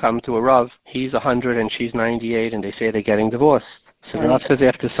couple come to a Rav. He's 100 and she's 98, and they say they're getting divorced. So the Rav says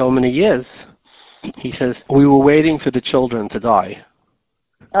after so many years, he says, we were waiting for the children to die.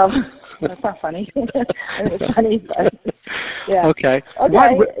 Oh, that's not funny. It's funny, but yeah. Okay.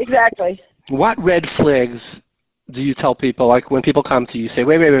 Exactly. What red flags do you tell people, like when people come to you, say,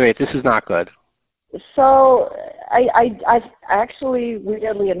 wait, this is not good? So I've actually,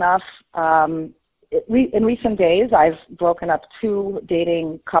 weirdly enough, in recent days, I've broken up 2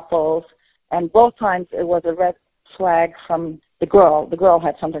 dating couples, and both times it was a red flag from the girl. The girl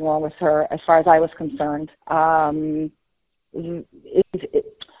had something wrong with her as far as I was concerned.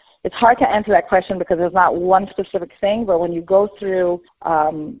 It's hard to answer that question because there's not one specific thing, but when you go through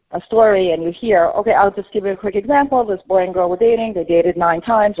a story and you hear, okay, I'll just give you a quick example. This boy and girl were dating. They dated 9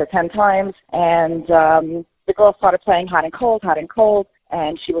 times or 10 times, and the girl started playing hot and cold,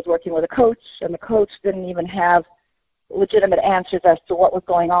 and she was working with a coach, and the coach didn't even have legitimate answers as to what was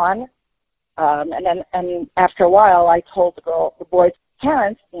going on. And after a while, I told the boy's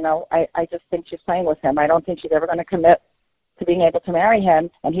parents, I just think she's playing with him. I don't think she's ever going to commit to being able to marry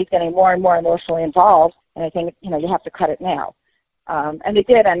him, and he's getting more and more emotionally involved, and I think, you have to cut it now. And they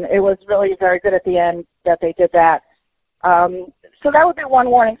did, and it was really very good at the end that they did that. So that would be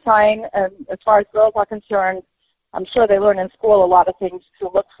one warning sign. And as far as girls are concerned, I'm sure they learn in school a lot of things to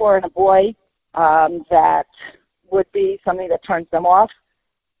look for in a boy that would be something that turns them off.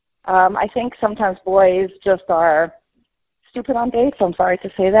 I think sometimes boys just are stupid on dates. I'm sorry to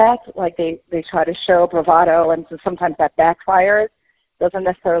say that. Like they try to show bravado, and so sometimes that backfires. Doesn't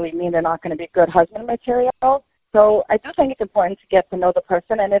necessarily mean they're not going to be good husband material. So I do think it's important to get to know the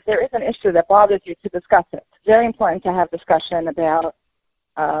person, and if there is an issue that bothers you, to discuss it. It's very important to have discussion about,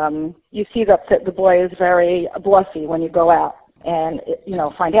 you see that the boy is very bossy when you go out, and,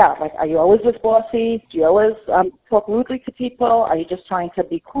 find out, like, are you always this bossy? Do you always talk rudely to people? Are you just trying to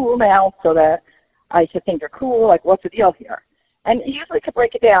be cool now so that I should think you're cool? Like, what's the deal here? And you usually could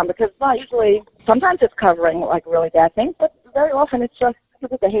break it down, because it's not usually, sometimes it's covering, like, really bad things, but very often it's just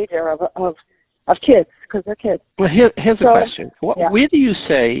the behavior of kids, because they're kids. Well, here's a question. Where do you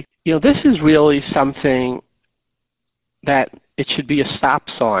say, this is really something that it should be a stop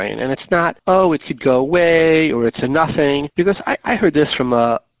sign, and it's not, it could go away, or it's a nothing? Because I heard this from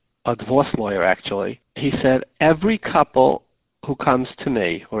a divorce lawyer, actually. He said, every couple who comes to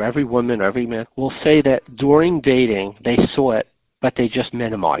me, or every woman or every man, will say that during dating they saw it, but they just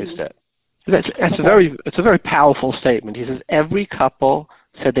minimized it. It's a very powerful statement. He says every couple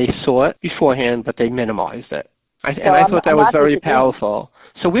said they saw it beforehand, but they minimized it. I thought that was very powerful.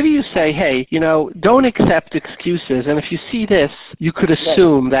 So where do you say, hey, don't accept excuses, and if you see this, you could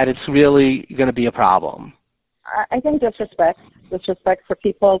assume that it's really going to be a problem? I think disrespect for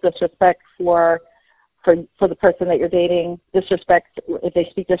people, disrespect for the person that you're dating, disrespect if they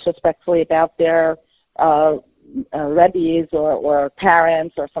speak disrespectfully about their rebbes or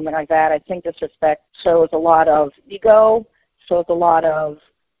parents or something like that. I think disrespect shows a lot of ego, shows a lot of,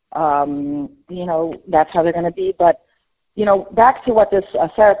 that's how they're going to be. But, back to what this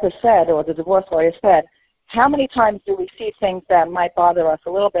therapist said, or the divorce lawyer said, how many times do we see things that might bother us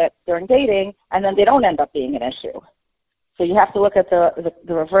a little bit during dating, and then they don't end up being an issue? So you have to look at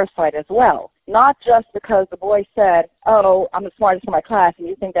the reverse side as well. Not just because the boy said, I'm the smartest in my class, and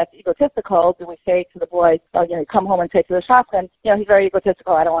you think that's egotistical, do we say to the boy, come home and take to the shops, and, he's very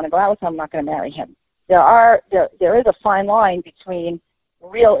egotistical, I don't want to go out with him, I'm not going to marry him. There is a fine line between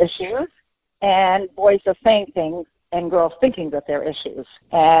real issues and boys just saying things and girls thinking that they're issues.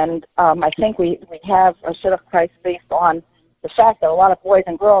 And I think we have a shidduch price based on the fact that a lot of boys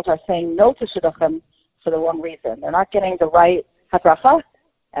and girls are saying no to shidduchim for the wrong reason. They're not getting the right hadracha,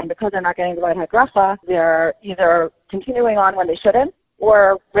 and because they're not getting the right hadracha, they're either continuing on when they shouldn't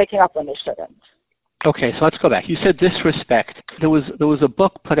or breaking up when they shouldn't. Okay, so let's go back. You said disrespect. There was a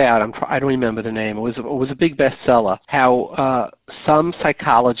book put out. I don't remember the name. It was a big bestseller. How some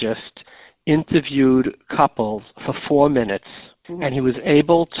psychologist interviewed couples for 4 minutes, and he was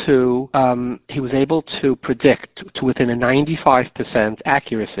able to predict to within a 95%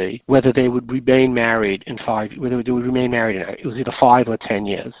 accuracy whether they would remain married in it was either 5 or 10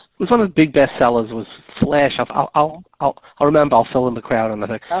 years. It was one of the big bestsellers. It was Flash. I'll remember. I'll fill in the crowd on the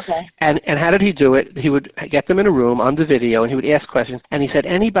thing. Okay. And how did he do it? He would get them in a room on the video, and he would ask questions. And he said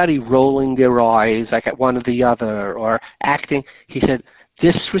anybody rolling their eyes like at one or the other or acting, he said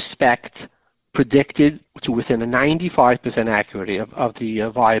disrespect predicted to within a 95% accuracy of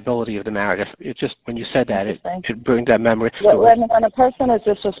the viability of the marriage. It just, when you said that, it brings that memory. When a person is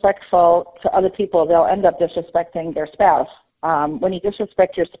disrespectful to other people, they'll end up disrespecting their spouse. When you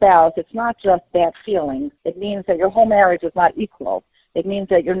disrespect your spouse, it's not just bad feelings. It means that your whole marriage is not equal. It means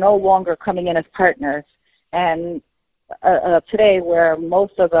that you're no longer coming in as partners. And today, where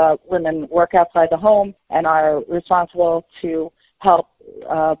most of the women work outside the home and are responsible to help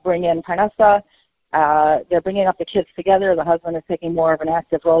bring in parnassa, they're bringing up the kids together. The husband is taking more of an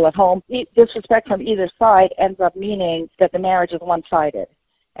active role at home. Disrespect from either side ends up meaning that the marriage is one-sided,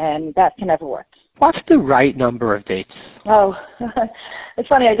 and that can never work. What's the right number of dates? Oh, it's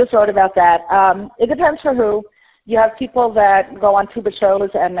funny. I just wrote about that. It depends for who. You have people that go on tuba shows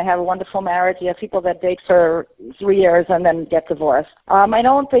and they have a wonderful marriage. You have people that date for 3 years and then get divorced. I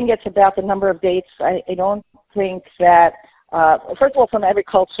don't think it's about the number of dates. I don't think that, first of all, from every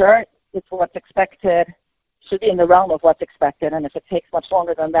culture, it's what's expected, should be in the realm of what's expected. And if it takes much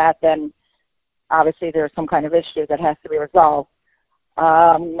longer than that, then obviously there's some kind of issue that has to be resolved.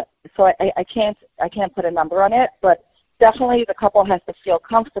 So I can't put a number on it, but definitely the couple has to feel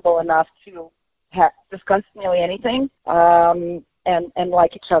comfortable enough to discuss nearly anything, and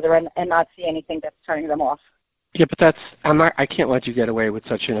like each other and not see anything that's turning them off. Yeah, but I can't let you get away with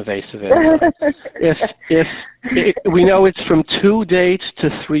such an evasive answer. if we know it's from 2 dates to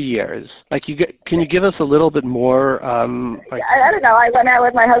 3 years, can you give us a little bit more? I don't know. I went out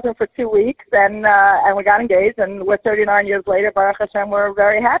with my husband for 2 weeks, and we got engaged, and we're 39 years later. Baruch Hashem, we're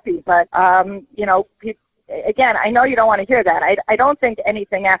very happy. But again, I know you don't want to hear that. I don't think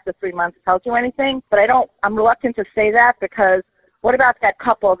anything after 3 months tells you anything, but I'm reluctant to say that, because what about that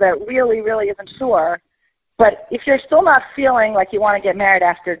couple that really, really isn't sure? But if you're still not feeling like you want to get married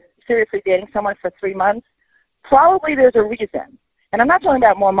after seriously dating someone for 3 months, probably there's a reason. And I'm not talking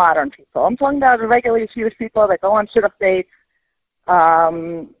about more modern people. I'm talking about the regular Jewish people that go on shidduch dates.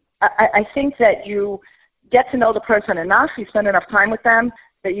 I think that you get to know the person enough, you spend enough time with them,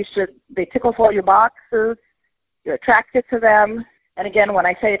 that they tick off all your boxes, you're attracted to them. And again, when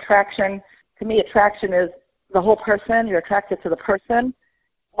I say attraction, to me attraction is the whole person. You're attracted to the person.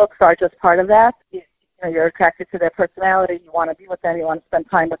 Looks are just part of that. You're attracted to their personality. You want to be with them. You want to spend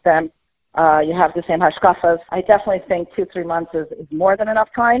time with them. You have the same hashkafas. I definitely think 2-3 months is more than enough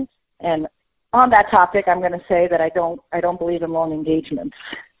time. And on that topic, I'm going to say that I don't believe in long engagements.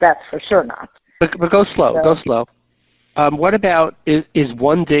 That's for sure not. But go slow. Go slow. What about is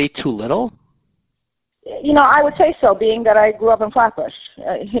one day too little? I would say so, being that I grew up in Flatbush.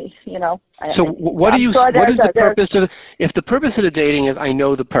 So what is the purpose of? If the purpose of the dating is I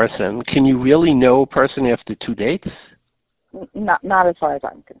know the person, can you really know a person after 2 dates? Not as far as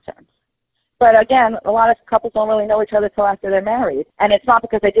I'm concerned. But again, a lot of couples don't really know each other till after they're married. And it's not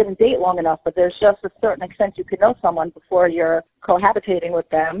because they didn't date long enough, but there's just a certain extent you can know someone before you're cohabitating with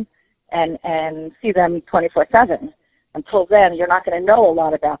them and see them 24/7. Until then, you're not going to know a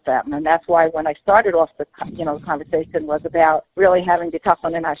lot about them. And that's why when I started off the conversation was about really having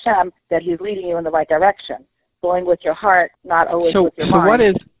bitachon in Hashem, that He's leading you in the right direction, going with your heart, not always with your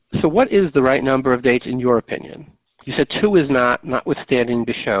mind. What is the right number of dates in your opinion? You said 2 is notwithstanding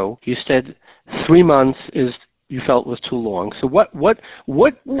the show. You said 3 months you felt was too long. So what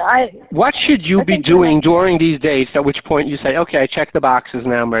should you be doing during these dates? At which point you say, okay, I checked the boxes,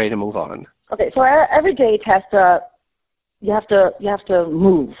 now I'm ready to move on. Okay, so every date has to. You have to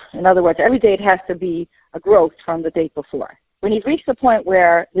move. In other words, every date has to be a growth from the date before. When you've reached the point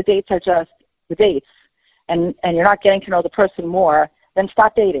where the dates are just the dates and you're not getting to know the person more, then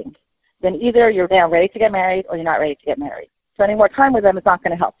stop dating. Then either you're now ready to get married or you're not ready to get married. Spending more time with them is not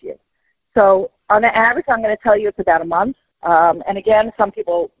going to help you. So on the average, I'm going to tell you it's about a month. And again, some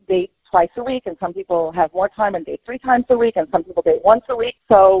people date twice a week and some people have more time and date 3 times a week and some people date once a week.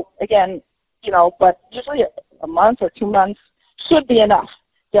 So again, but usually a month or 2 months should be enough.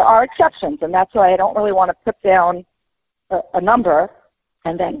 There are exceptions, and that's why I don't really want to put down a number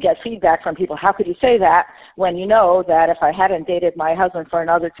and then get feedback from people. How could you say that when you know that if I hadn't dated my husband for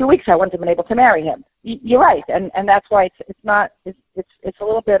another 2 weeks, I wouldn't have been able to marry him? You're right, and that's why it's a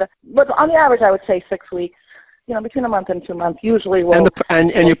little bit. But on the average, I would say 6 weeks. Between a month and 2 months, usually.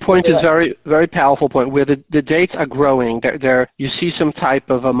 And your point is very, very powerful point where the dates are growing. You see some type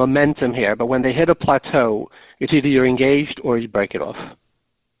of a momentum here, but when they hit a plateau, it's either you're engaged or you break it off.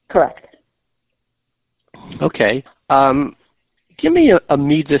 Correct. Okay. Give me a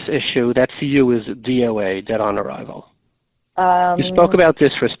Midas issue that for you is DOA, dead on arrival. You spoke about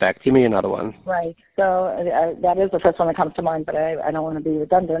disrespect. Give me another one. Right. So that is the first one that comes to mind, but I don't want to be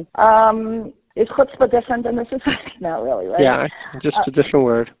redundant. Is chutzpah different than disrespect? Not really, right? Yeah, just a different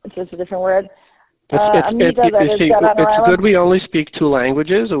word. It's just a different word. It's good we only speak 2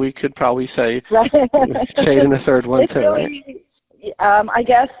 languages, or we could probably say say it in a third one too. Really, right? I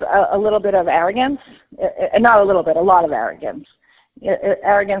guess a little bit of arrogance, not a little bit, a lot of arrogance.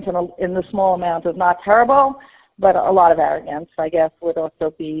 Arrogance in the small amount is not terrible, but a lot of arrogance, I guess, would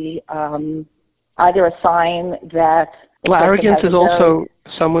also be either a sign that. Well, arrogance is also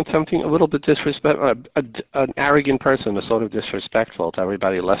something a little bit disrespectful. An arrogant person is sort of disrespectful to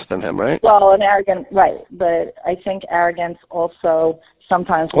everybody less than him, right? Well, an arrogant, right? But I think arrogance also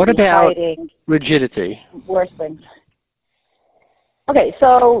sometimes. What about hiding rigidity? Worse things. Okay,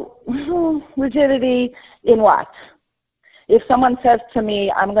 so rigidity in what? If someone says to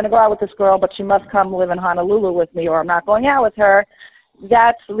me, "I'm going to go out with this girl, but she must come live in Honolulu with me, or I'm not going out with her,"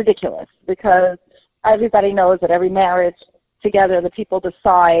 that's ridiculous because everybody knows that every marriage together, the people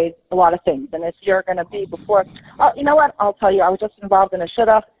decide a lot of things. And if you're going to be before, you know what? I'll tell you, I was just involved in a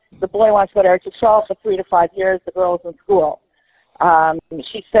shidduch. The boy wants to go to Eretz Yisrael for 3 to 5 years. The girl's in school.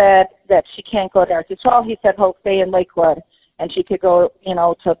 She said that she can't go to Eretz Yisrael. He said he'll stay in Lakewood, and she could go,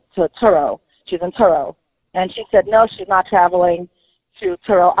 to Truro. She's in Truro. And she said, no, she's not traveling to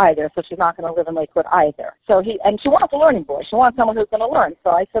Truro either, so she's not going to live in Lakewood either. So she wants a learning boy. She wants someone who's going to learn. So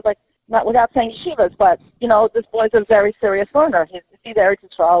I said, not without saying yeshivas, but, this boy's a very serious learner. He's either Eretz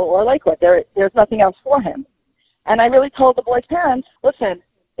Yisrael or Lakewood. There's nothing else for him. And I really told the boy's parents, listen,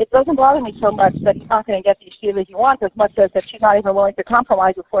 it doesn't bother me so much that he's not going to get the yeshiva he wants as much as that she's not even willing to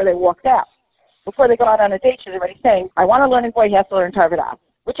compromise before they walked out. Before they go out on a date, she's already saying, I want a learning boy, he has to learn Tarvadas,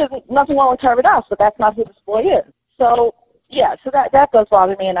 which is nothing wrong with Tarvadas, but that's not who this boy is. So, yeah, so that does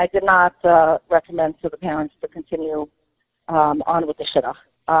bother me, and I did not recommend to the parents to continue on with the shidduch.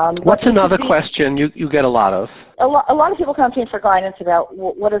 What's another question you get a lot of? A lot of people come to me for guidance about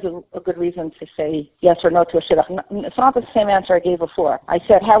what is a good reason to say yes or no to a shidduch. It's not the same answer I gave before. I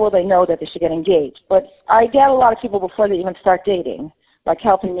said, how will they know that they should get engaged? But I get a lot of people before they even start dating, like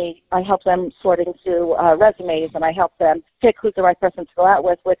helping me. I help them sorting through resumes, and I help them pick who's the right person to go out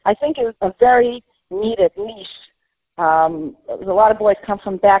with, which I think is a very needed niche. A lot of boys come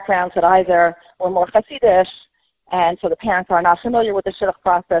from backgrounds that either were more Hasidish, and so the parents are not familiar with the shidduch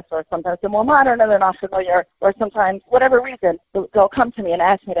process, or sometimes they're more modern and they're not familiar, or sometimes, whatever reason, they'll come to me and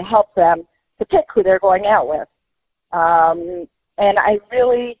ask me to help them to pick who they're going out with. And I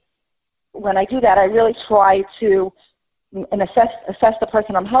really, when I do that, I really try to assess the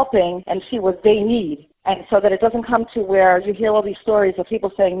person I'm helping and see what they need, and so that it doesn't come to where you hear all these stories of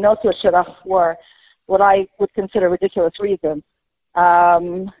people saying no to a shidduch for what I would consider ridiculous reasons.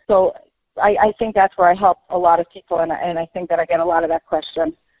 So I think that's where I help a lot of people, and I think that I get a lot of that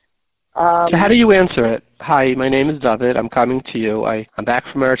question. So how do you answer it? Hi, my name is David. I'm coming to you. I'm back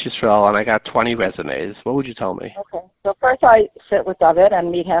from Eretz Yisrael, and I got 20 resumes. What would you tell me? Okay. So first I sit with David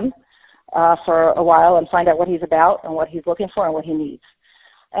and meet him for a while and find out what he's about and what he's looking for and what he needs.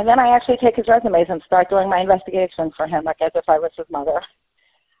 And then I actually take his resumes and start doing my investigation for him, like as if I was his mother.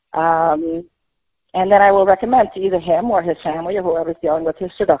 And then I will recommend to either him or his family or whoever's dealing with his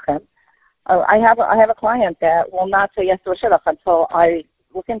shidduchim. I have a client that will not say yes to a shidduch until I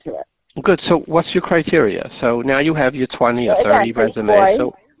look into it. Good. So what's your criteria? So now you have your 20 or 30 resumes.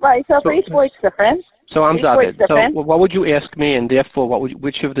 Right. So for each boy it's different. So I'm David. So what would you ask me, and therefore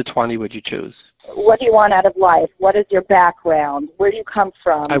which of the 20 would you choose? What do you want out of life? What is your background? Where do you come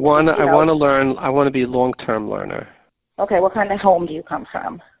from? I want to learn. I want to be a long-term learner. Okay. What kind of home do you come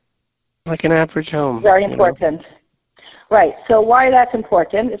from? Like an average home. Very important. Right. So why that's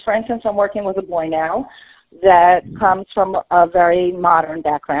important is, for instance, I'm working with a boy now that comes from a very modern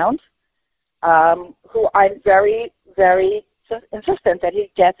background, who I'm very, very insistent that he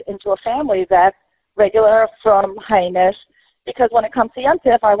gets into a family that's regular from Hainish, because when it comes to Yom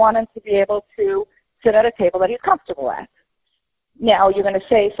Tif, I want him to be able to sit at a table that he's comfortable at. Now, you're going to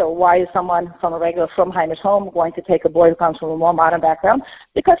say, so why is someone from a regular from Hainish home going to take a boy who comes from a more modern background?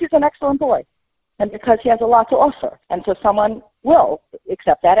 Because he's an excellent boy, and because he has a lot to offer. And so someone will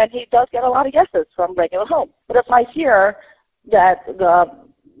accept that, and he does get a lot of yeses from regular home. But if I hear that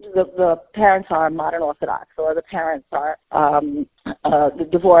the parents are modern Orthodox, or the parents are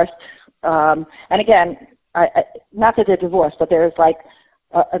divorced, and again, not that they're divorced, but there's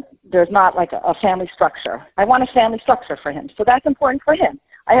not like a family structure. I want a family structure for him, so that's important for him.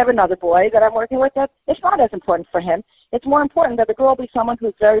 I have another boy that I'm working with that it's not as important for him. It's more important that the girl be someone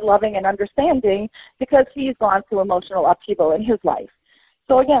who's very loving and understanding, because he's gone through emotional upheaval in his life.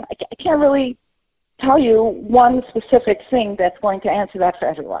 So again, I can't really tell you one specific thing that's going to answer that for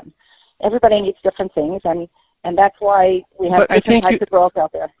everyone. Everybody needs different things, and that's why we have different types of girls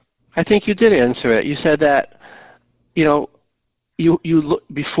out there. I think you did answer it. You said that, you look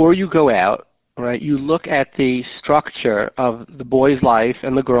before you go out, right? You look at the structure of the boy's life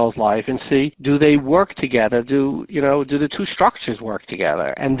and the girl's life and see, do they work together? Do the two structures work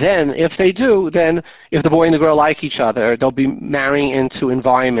together? And then if they do, then if the boy and the girl like each other, they'll be marrying into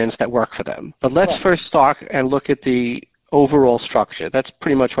environments that work for them. But let's first start and look at the overall structure. That's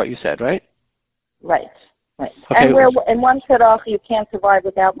pretty much what you said, right? Right. Okay. And in one shidduch, you can't survive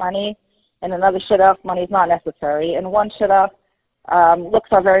without money. In another shidduch, money is not necessary. In one shidduch, looks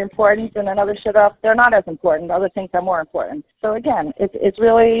are very important. In another shidduch, they're not as important. Other things are more important. So again, it's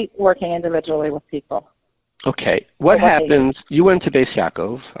really working individually with people. Okay. What happens? You went to Beis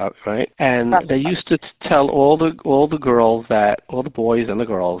Yaakov, right? And they used to tell all the boys and the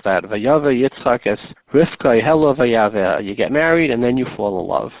girls that Vayava Yitzchak es Rivka Hela Vayava. You get married and then you fall in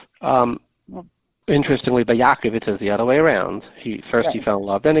love. Interestingly, by Yaakov, it says the other way around. He fell in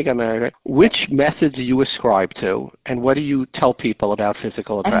love, then he got married. Right? Which method do you ascribe to, and what do you tell people about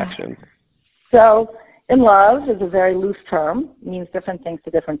physical attraction? So, in love is a very loose term. It means different things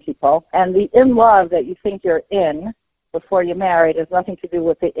to different people. And the in love that you think you're in before you're married has nothing to do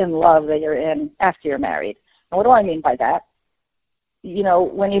with the in love that you're in after you're married. And what do I mean by that?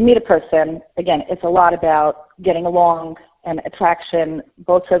 When you meet a person, again, it's a lot about getting along and attraction,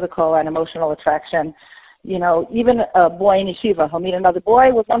 both physical and emotional attraction. Even a boy in yeshiva, he'll meet another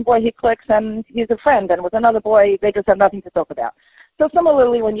boy. With one boy, he clicks and he's a friend, and with another boy, they just have nothing to talk about. So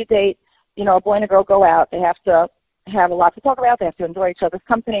similarly, when you date, a boy and a girl go out, they have to have a lot to talk about. They have to enjoy each other's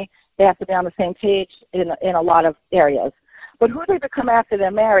company. They have to be on the same page in a lot of areas. But who they become after they're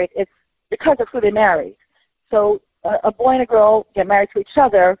married, it's because of who they married. So a boy and a girl get married to each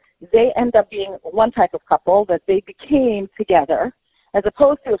other, they end up being one type of couple that they became together, as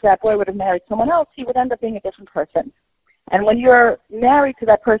opposed to if that boy would have married someone else, he would end up being a different person. And when you're married to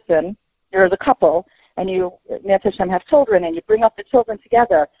that person, you're the couple, and you, Mitzvah Hashem, have children, and you bring up the children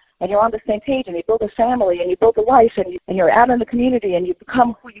together, and you're on the same page, and you build a family, and you build a life, and you're out in the community, and you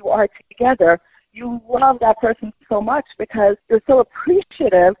become who you are together, you love that person so much because you're so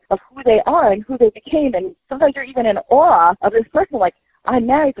appreciative of who they are and who they became, and sometimes you're even in awe of this person. Like, I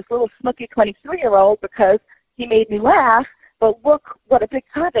married this little snooky 23-year-old because he made me laugh, but look what a big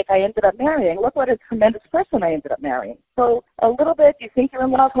topic I ended up marrying. Look what a tremendous person I ended up marrying. So a little bit, you think you're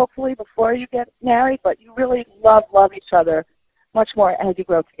in love, hopefully, before you get married, but you really love each other much more as you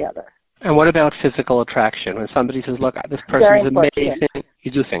grow together. And what about physical attraction? When somebody says, look, this person is amazing,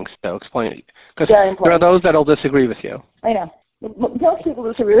 you do think so. Explain it. Because there are those that will disagree with you. I know. Most people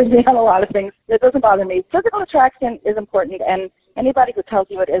disagree with me on a lot of things. It doesn't bother me. Physical attraction is important, and anybody who tells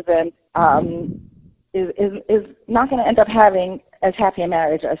you it isn't is not going to end up having as happy a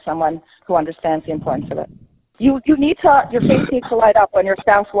marriage as someone who understands the importance of it. You need to, your face needs to light up when your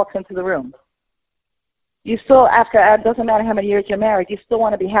spouse walks into the room. You still, it doesn't matter how many years you're married, you still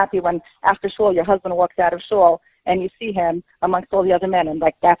want to be happy when after shul your husband walks out of shul and you see him amongst all the other men and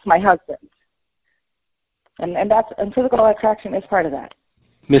like, that's my husband. And physical attraction is part of that.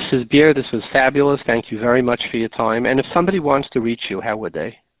 Mrs. Beer, this was fabulous. Thank you very much for your time. And if somebody wants to reach you, how would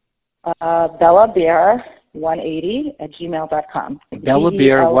they? BellaBeer180@gmail.com.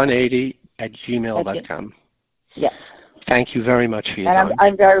 BellaBeer180@gmail.com. Yes. Thank you very much for your time. And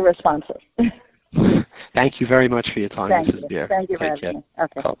I'm very responsive. Thank you very much for your time, Mrs. Beer. Thank you very much.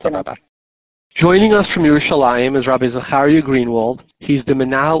 Okay. Bye-bye. Joining us from Yerushalayim is Rabbi Zachariah Greenwald. He's the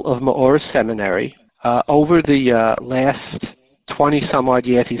Menahel of Meor Seminary. Over the last 20-some-odd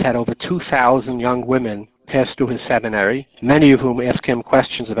years, he's had over 2,000 young women pass through his seminary, many of whom ask him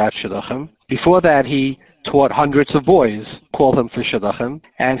questions about Shidduchim. Before that, he taught hundreds of boys, call him for Shidduchim,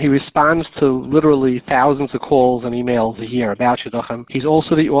 and he responds to literally thousands of calls and emails a year about Shidduchim. He's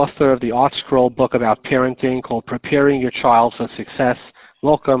also the author of the Art Scroll book about parenting called Preparing Your Child for Success.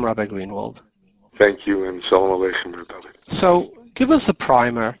 Welcome, Rabbi Greenwald. Thank you, and Shalom Aleichem, Rabbi. So, give us a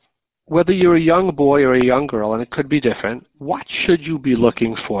primer. Whether you're a young boy or a young girl, and it could be different, what should you be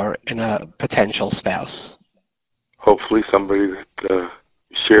looking for in a potential spouse? Hopefully somebody that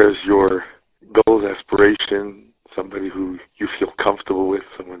shares your goals, aspiration, somebody who you feel comfortable with,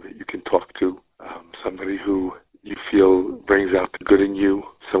 someone that you can talk to, somebody who you feel brings out the good in you,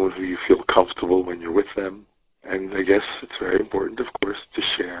 someone who you feel comfortable when you're with them. And I guess it's very important, of course, to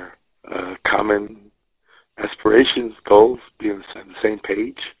share common aspirations, goals, be on the same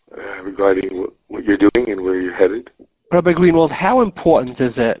page regarding what you're doing and where you're headed. Rabbi Greenwald, how important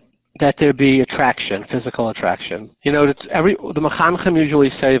is it that there be attraction, physical attraction? You know, the Mechanchim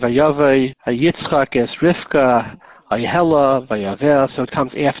usually say, Vayavei, Yitzchak es Rivka, Vayhela, Vayaver, so it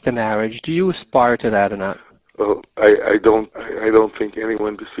comes after marriage. Do you aspire to that or not? Well, I don't think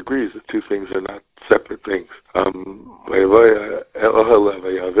anyone disagrees. The two things are not separate things.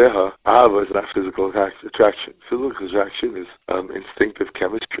 Ahava is not physical attraction. Physical attraction is instinctive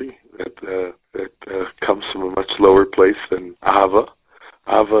chemistry that comes from a much lower place than ahava.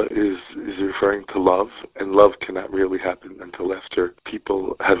 Ahava is referring to love, and love cannot really happen until after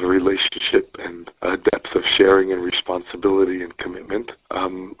people have a relationship and a depth of sharing and responsibility and commitment.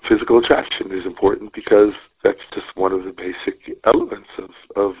 Physical attraction is important because that's just one of the basic elements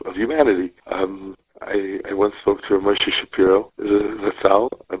of humanity. I once spoke to a Moshe Shapiro, Zatzal,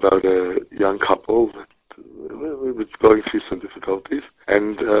 about a young couple that was going through some difficulties,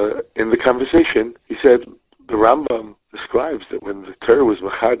 and in the conversation, he said, the Rambam describes that when the Torah was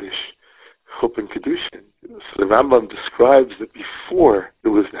Machadish, Chup and Kedushin, so the Rambam describes that before it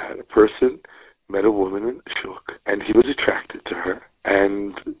was that, a person met a woman in the shuk, and he was attracted to her,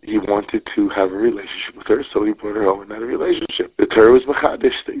 and he wanted to have a relationship with her, so he brought her home and had a relationship. The Torah was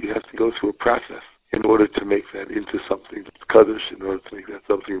Machadish, that you have to go through a process in order to make that into something that's Kaddish, in order to make that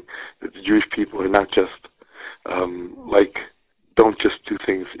something that the Jewish people are not just don't just do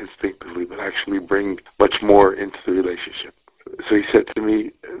things instinctively, but actually bring much more into the relationship. So he said to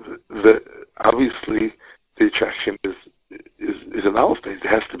me that obviously the attraction is an alphabet.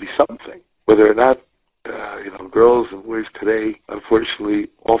 There has to be something. Whether or not, girls and boys today, unfortunately,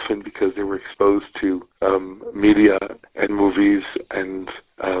 often because they were exposed to media and movies and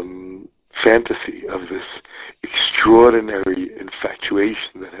fantasy of this extraordinary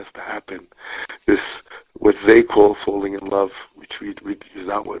infatuation that has to happen, this what they call falling in love, which is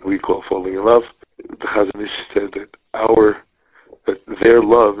not what we call falling in love. The Chazon Ish said that their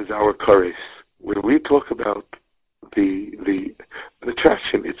love is our kares. When we talk about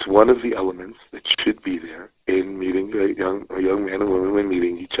mean, it's one of the elements that should be there in meeting a young man and woman when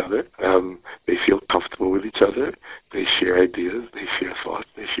meeting each other. They feel comfortable with each other. They share ideas. They share thoughts.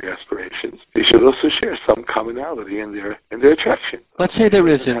 They share aspirations. They should also share some commonality in their attraction. Let's say there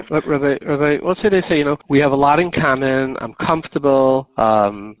isn't, Rabbi. Let's say they say, we have a lot in common. I'm comfortable.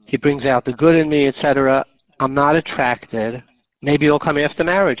 He brings out the good in me, etc. I'm not attracted. Maybe it'll come after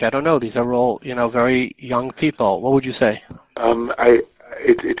marriage. I don't know. These are all, very young people. What would you say?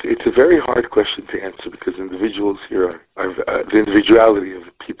 It's a very hard question to answer because individuals here are the individuality of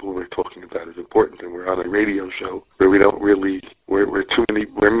the people we're talking about is important, and we're on a radio show where we don't really where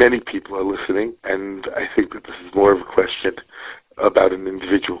many people are listening, and I think that this is more of a question about an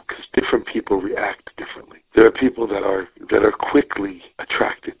individual because different people react differently. There are people that are quickly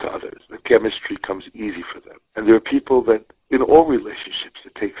attracted to others. The chemistry comes easy for them, and there are people that in all relationships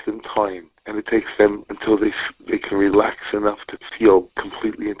it takes them time. And it takes them until they can relax enough to feel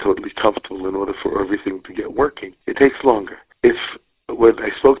completely and totally comfortable in order for everything to get working. It takes longer. When I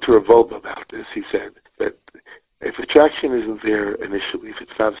spoke to Rav Wolbe about this, he said that if attraction isn't there initially, if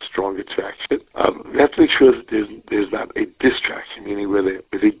it's not a strong attraction, we have to make sure that there's not a distraction, meaning where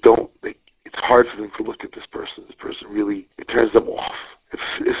it's hard for them to look at this person. This person really, it turns them off.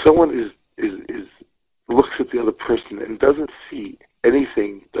 If someone looks at the other person and doesn't see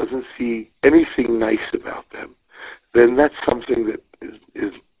anything nice about them, then that's something that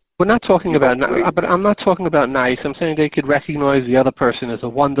is. We're not talking about, but I'm not talking about nice. I'm saying they could recognize the other person as a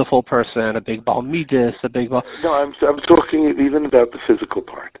wonderful person, a big bal midas, No, I'm talking even about the physical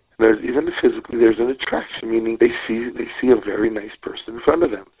part. There's an attraction, meaning they see a very nice person in front of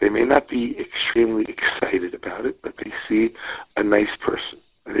them. They may not be extremely excited about it, but they see a nice person.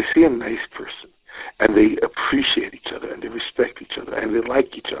 And they see a nice person. And they appreciate each other, and they respect each other, and they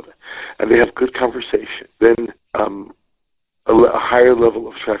like each other, and they have good conversation, then a higher level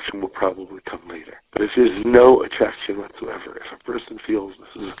of attraction will probably come later. But if there's no attraction whatsoever, if a person feels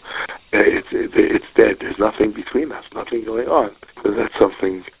it's dead, there's nothing between us, nothing going on, then that's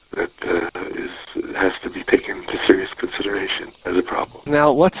something that has to be taken into serious consideration as a problem.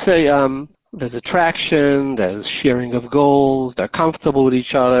 Now, let's say there's attraction, there's sharing of goals, they're comfortable with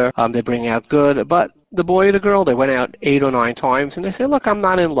each other, they bring out good, but the boy or the girl, they went out 8 or 9 times, and they say, look, I'm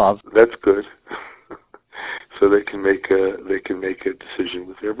not in love. That's good. So they can make a decision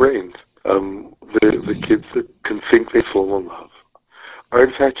with their brains. The kids that can think they fall in love are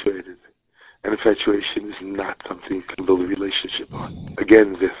infatuated, and infatuation is not something you can build a relationship on.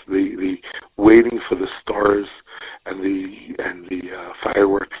 Again, the waiting for the stars and the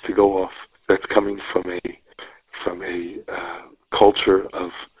fireworks to go off. That's coming from a culture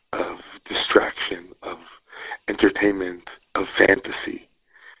of distraction, of entertainment, of fantasy.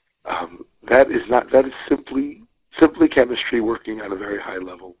 That is simply chemistry working on a very high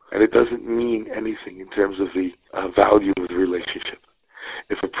level, and it doesn't mean anything in terms of the value of the relationship.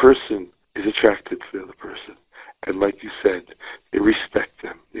 If a person is attracted to the other person, and like you said, they respect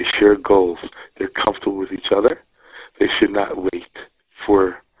them, they share goals, they're comfortable with each other, they should not wait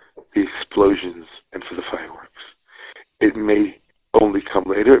for the explosions and for the fireworks. It may only come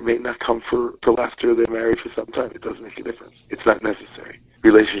later. It may not come till after they're married for some time. It doesn't make a difference. It's not necessary.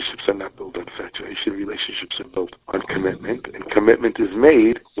 Relationships are not built on infatuation. Relationships are built on commitment, and commitment is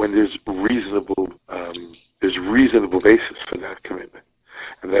made when there's reasonable basis for that commitment.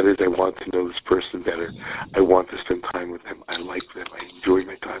 And that is, I want to know this person better. I want to spend time with them. I like them. I enjoy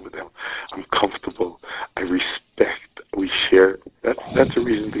my time with them. I'm comfortable. I respect. We share. That's a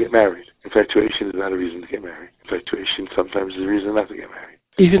reason to get married. Infatuation is not a reason to get married. Infatuation sometimes is a reason not to get married.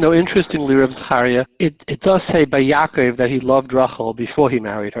 Even though, interestingly, Reb Zacharia, it does say by Yaakov that he loved Rachel before he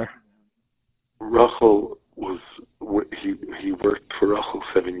married her. Rachel he worked for Rachel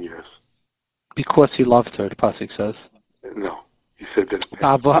 7 years. Because he loved her, the pasuk says. No. He said that.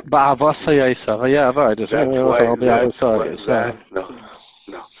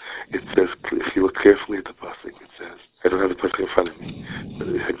 No. It says, if you look carefully at the pasuk, it says, I don't have the pasuk in front of me, but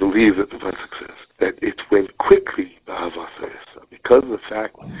I believe that the pasuk says that it went quickly, because of the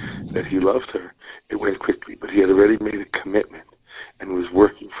fact that he loved her, it went quickly, but he had already made a commitment and was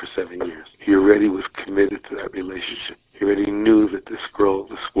working for 7 years. He already was committed to that relationship. He already knew that this girl,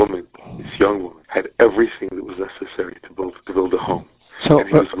 this woman, this young woman, had everything that was necessary to build a home. So, and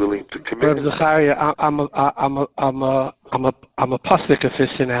he was willing to commit. Reb Zacharia, I'm a pasuk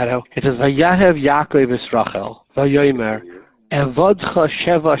aficionado. It says, "Vayahev Yaakov es Rachel, vayomer, evodcha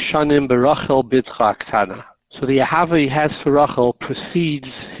sheva shanim berachel bidcha aktana." So the ahava he has for Rachel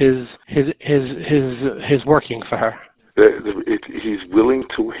precedes his working for her. He's willing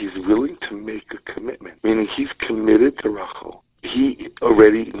to make a commitment, meaning he's committed to Rachel he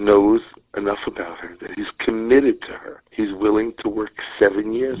already knows enough about her that he's committed to her. He's willing to work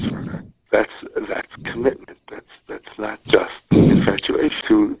 7 years for her. That's commitment. That's not just infatuation.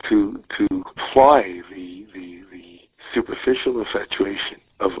 To apply the superficial infatuation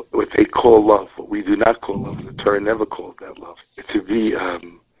of what they call love, what we do not call love. The Torah never called that love. To be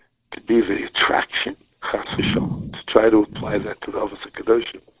the attraction, chas v'shalom, to try to apply that to the Avos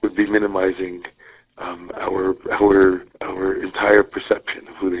HaKadoshim would be minimizing our entire perception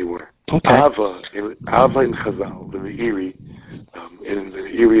of who they were. Okay. Ava in Chazal, the Meiri, in the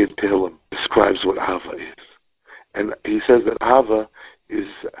Meiri in Tehillim, describes what Ava is, and he says that Ava is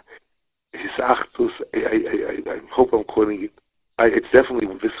his achtus. I hope I'm quoting it. It's definitely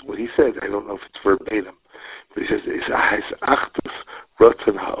what he said. I don't know if it's verbatim, but he says his achtus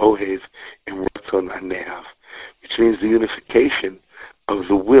ratzon ha'ohev and ratzon ha'nehav, which means the unification of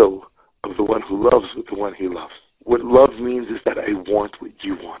the will of the one who loves with the one he loves. What love means is that I want what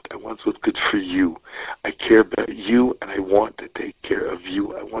you want. I want what's good for you. I care about you, and I want to take care of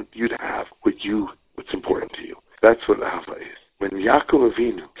you. I want you to have what's important to you. That's what Ahava is. When Yaakov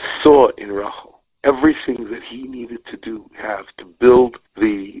Avinu saw in Rachel everything that he needed to to build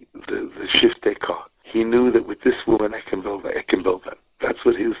the Shiftei Kah, he knew that with this woman I can build that. That's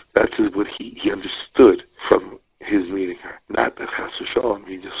what he understood from his meeting her. Not that chas v'shalom,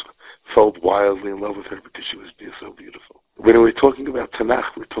 he just felt wildly in love with her because she was so beautiful. When we're talking about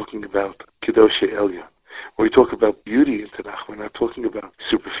Tanakh, we're talking about Kedoshei Elyon. When we talk about beauty in Tanakh, we're not talking about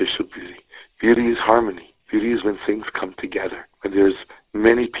superficial beauty. Beauty is harmony. Beauty is when things come together. When there's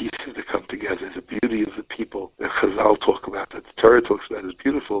many pieces that come together. The beauty of the people that Chazal talk about, that the Torah talks about is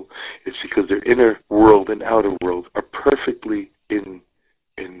beautiful, it's because their inner world and outer world are perfectly in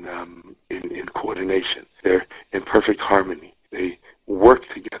coordination. They're in perfect harmony. They work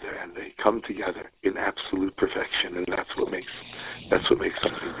together and they come together in absolute perfection, and that's what makes something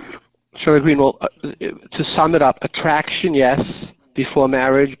beautiful. Sure, Greenwald, to sum it up, attraction, yes, before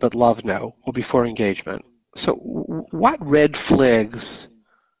marriage, but love, no, or before engagement. So what red flags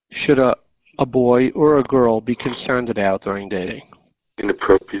should a boy or a girl be concerned about during dating?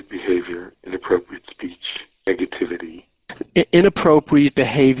 Inappropriate behavior, inappropriate speech, negativity. Inappropriate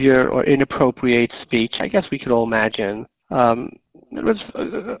behavior or inappropriate speech, I guess we could all imagine. It was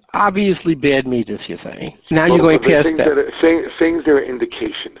obviously bad midas, you say. Now you're going past that. Things that are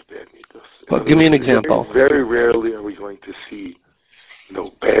indication of bad midas. Well, give me an example. Very rarely are we going to see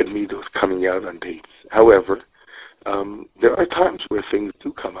bad midas coming out on dates. However, there are times where things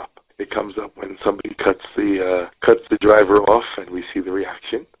do come up. It comes up when somebody cuts the driver off and we see the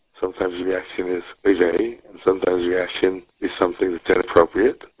reaction. Sometimes the reaction is levee, and sometimes the reaction is something that's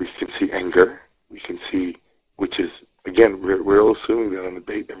inappropriate. We can see anger. We can see, which is, again, we're all assuming that on a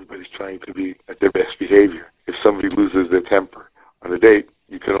date everybody's trying to be at their best behavior. If somebody loses their temper on a date,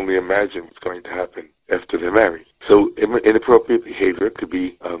 you can only imagine what's going to happen after they're married. So inappropriate behavior could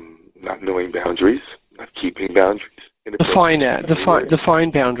be not knowing boundaries, not keeping boundaries.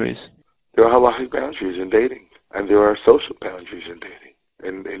 Define boundaries. There are halachic boundaries in dating, and there are social boundaries in dating.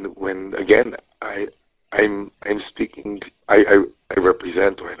 And when, again, I'm speaking, I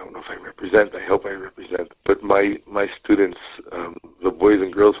represent, or I don't know if I represent, I hope I represent, but my students, the boys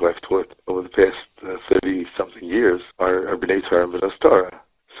and girls who I've taught over the past 30-something years are B'nai Torah and B'nos Torah.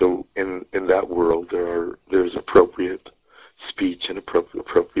 So in that world, there's appropriate speech and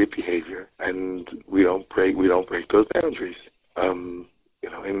appropriate behavior, and we don't break those boundaries. I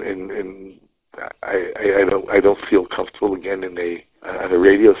don't feel comfortable again in a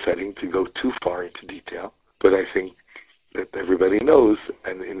radio setting to go too far into detail, but I think that everybody knows,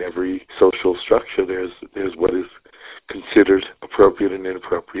 and in every social structure, there's what is considered appropriate and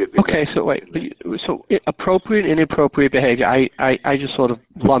inappropriate behavior. Okay, so wait, so appropriate and inappropriate behavior, I just sort of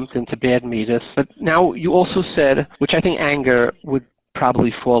lumped into bad midas, but now you also said, which I think anger would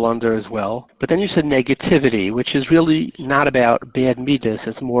probably fall under as well, but then you said negativity, which is really not about bad midas,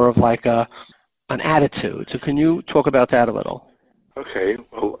 it's more of like an attitude. So can you talk about that a little? Okay,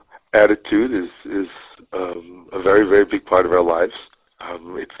 well, attitude is a very, very big part of our lives.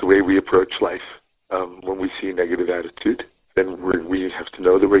 It's the way we approach life. When we see negative attitude, then we have to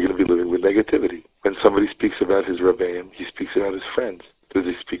know that we're going to be living with negativity. When somebody speaks about his rabbeim, he speaks about his friends. Does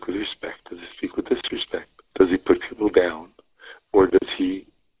he speak with respect? Does he speak with disrespect? Does he put people down? Or does he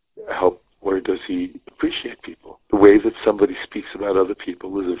help? Or does he appreciate people? The way that somebody speaks about other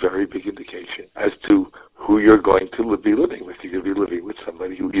people is a very big indication as to who you're going to be living with. You're going to be living with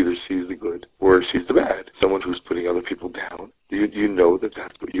somebody who either sees the good or sees the bad. Someone who's putting other people down. You know that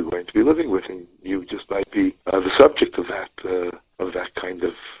that's what you're going to be living with, and you just might be the subject of that kind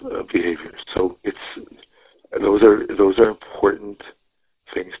of behavior. So those are important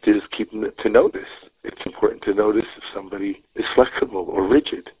notice. It's important to notice if somebody is flexible or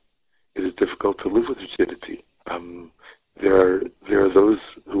rigid. It is difficult to live with rigidity. There are those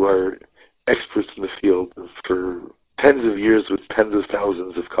who are experts in the field for tens of years with tens of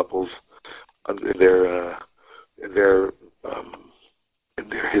thousands of couples in their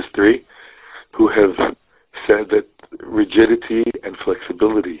history, who have said that rigidity and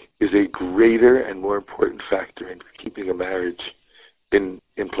flexibility is a greater and more important factor in keeping a marriage in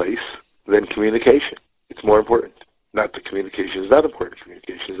place than communication. It's more important. Not that communication is not important.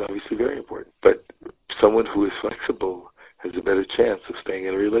 Communication is obviously very important. But someone who is flexible has a better chance of staying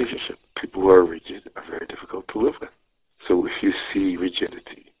in a relationship. People who are rigid are very difficult to live with. So if you see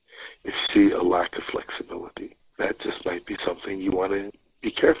rigidity, if you see a lack of flexibility, that just might be something you want to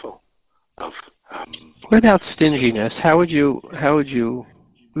be careful of. What about stinginess? Where would you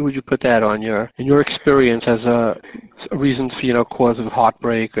put that in your experience as a reason for cause of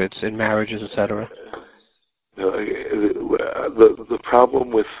heartbreak? It's in marriages, etc. The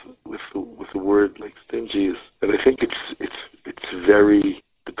problem with the word like stingy is that I think it's very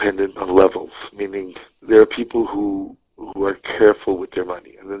dependent on levels. Meaning there are people who are careful with their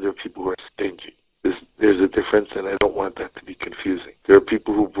money, and then there are people who are stingy. There's a difference, and I don't want that to be confusing. There are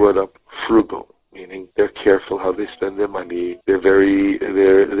people who brought up frugal, meaning they're careful how they spend their money. They're very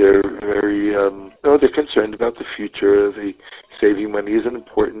they're concerned about the future. Saving money is an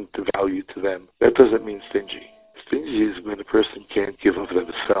important value to them. That doesn't mean stingy. Stingy is when a person can't give of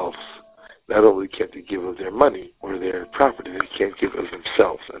themselves. Not only can't they give of their money or their property, they can't give of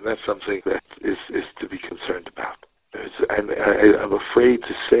themselves, and that's something that is to be concerned about. And I'm afraid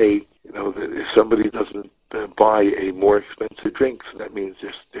to say, that if somebody doesn't buy a more expensive drink, so that means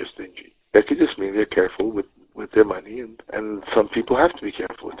they're stingy. That could just mean they're careful with their money, and some people have to be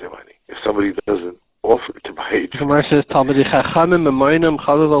careful with their money. If somebody doesn't offer to buy a drink. Gemara says,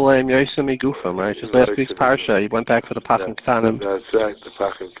 right? Just last week's parsha, you went back for the Pachim Ketanim. That's right, the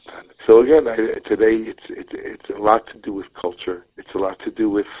Pachim Ketanim. So again, today it's a lot to do with culture. It's a lot to do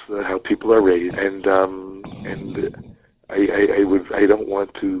with how people are raised, and I don't want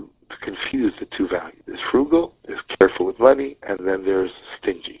to confuse the two values. There's frugal, there's careful with money, and then there's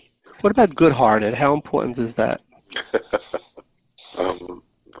stingy. What about good-hearted? How important is that?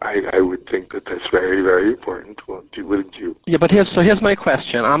 I would think that that's very, very important. Wouldn't you? Yeah, but here's my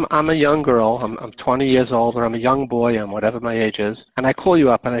question. I'm a young girl. I'm 20 years old, or I'm a young boy. I'm whatever my age is, and I call you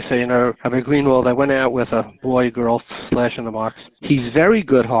up and I say, Rabbi Greenwald, I went out with a boy, girl, / in the box. He's very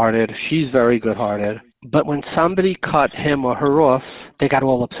good-hearted. She's very good-hearted. But when somebody cut him or her off, they got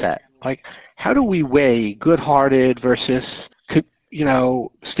all upset. Like, how do we weigh good-hearted versus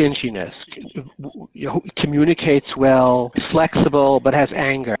stinginess? Communicates well, flexible, but has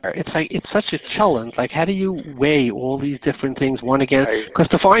anger. It's such a challenge. Like, how do you weigh all these different things one against? Because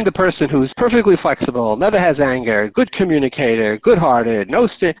to find a person who's perfectly flexible, never has anger, good communicator, good-hearted, at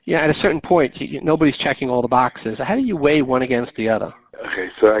a certain point, nobody's checking all the boxes. How do you weigh one against the other? Okay,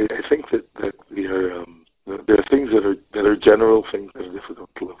 so I think that there are things that are general things that are difficult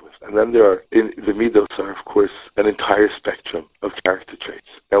to live with, and then the midos are, of course, an entire spectrum of character traits.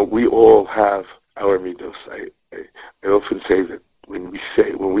 Now, we all have our midos. I often say that when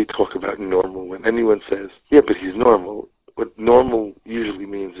we talk about normal, when anyone says, "Yeah, but he's normal," what normal usually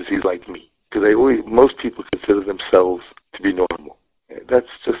means is he's like me, because most people consider themselves to be normal. That's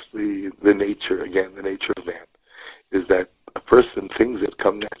just the nature of man, is that a person, things that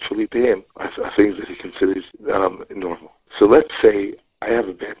come naturally to him are things that he considers normal. So let's say I have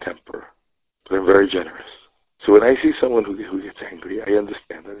a bad temper, but I'm very generous. So when I see someone who gets angry, I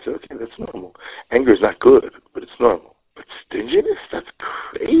understand that. I say, okay, that's normal. Anger is not good, but it's normal. But stinginess, that's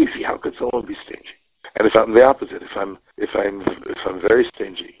crazy. How could someone be stingy? And if I'm the opposite, if I'm very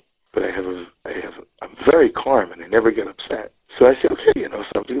stingy, but I'm very calm and I never get upset. So I say, okay,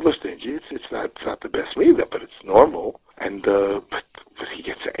 some people are stingy. It's not the best me, but it's normal. And but he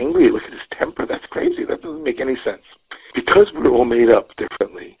gets angry. Look at his temper. That's crazy. That doesn't make any sense. Because we're all made up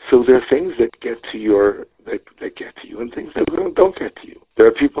differently. So there are things that get to you and things that don't get to you. There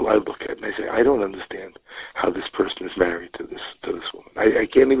are people I look at and I say, I don't understand how this person is married to this woman. I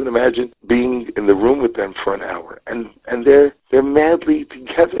can't even imagine being in the room with them for an hour. And they're madly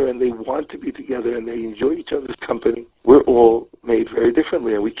together and they want to be together and they enjoy each other's company. We're all made very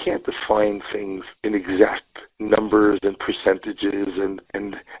differently, and we can't define things in exact numbers and percentages and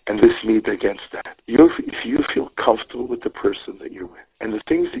this meet against that. If you feel comfortable with the person that you're with, and the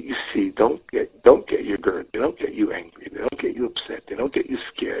things that you see don't get you hurt, they don't get you angry, they don't get you upset, they don't get you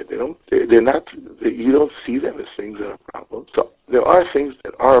scared, you don't see them as things that are a problem. So there are things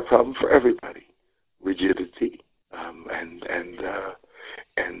that are a problem for everybody. Rigidity, and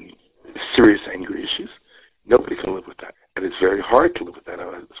serious anger issues. Nobody can live with that. And it's very hard to live with that.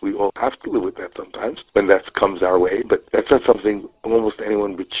 We all have to live with that sometimes when that comes our way, but that's not something almost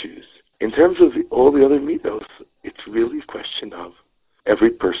anyone would choose. In terms of all the other midos, it's really a question of every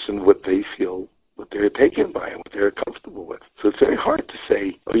person, what they feel, what they're taken by, and what they're comfortable with. So it's very hard to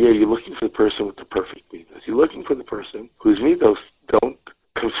say, oh yeah, you're looking for the person with the perfect midos. You're looking for the person whose midos don't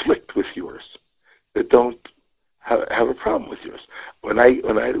conflict with yours, that don't have a problem with yours. When I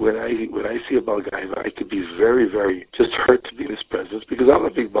see a Balgaiva, I could be very, very just hurt to be in his presence because I'm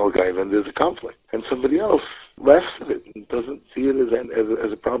a big Balgaiva and there's a conflict. And somebody else laughs at it and doesn't see it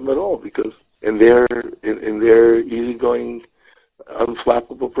as a problem at all because in their easygoing,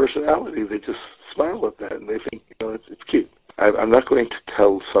 unflappable personality, they just smile at that and they think, it's cute. I'm not going to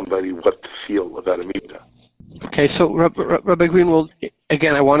tell somebody what to feel about a midah. Okay, so Rabbi Greenwald,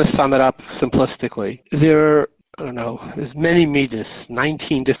 again, I want to sum it up simplistically. There's many midas,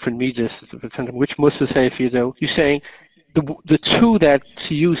 19 different midas, which Musa say if you do. You're saying the two that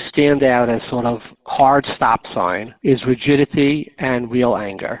to you stand out as sort of hard stop sign is rigidity and real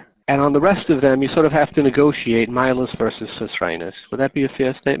anger. And on the rest of them, you sort of have to negotiate milas versus chesronos. Would that be a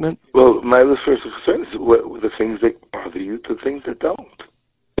fair statement? Well, milas versus chesronos, the things that bother you to things that don't.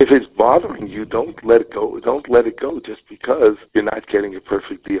 If it's bothering you, don't let it go. Don't let it go just because you're not getting a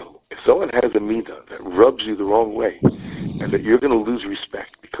perfect deal. If someone has a midah that rubs you the wrong way, and that you're going to lose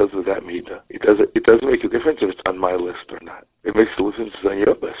respect because of that midah, it doesn't make a difference if it's on my list or not. It makes a difference if it's on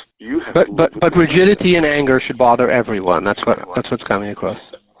your list. You have but rigidity and anger should bother everyone. That's what's coming across.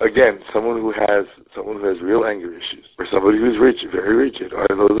 Again, someone who has real anger issues, or somebody who's rigid, very rigid, are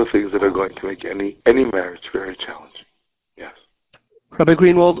those the things that are going to make any marriage very challenging. Yes. Rabbi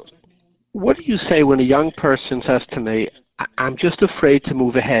Greenwald, what do you say when a young person says to me, I'm just afraid to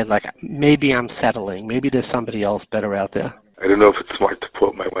move ahead, like maybe I'm settling, maybe there's somebody else better out there? I don't know if it's smart to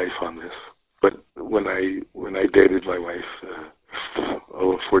quote my wife on this, but when I dated my wife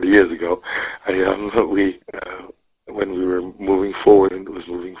over 40 years ago, when we were moving forward and it was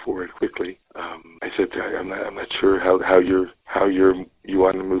moving forward quickly, I said to her, I'm not sure how you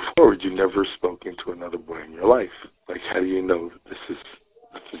want to move forward. You've never spoken to another boy in your life. Like, how do you know that this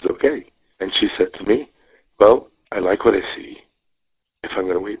is okay? And she said to me, well, I like what I see. If I'm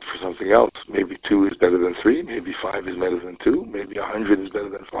going to wait for something else, maybe 2 is better than 3, maybe 5 is better than 2, maybe 100 is better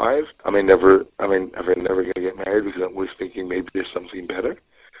than 5. I'm never going to get married because I'm always thinking maybe there's something better.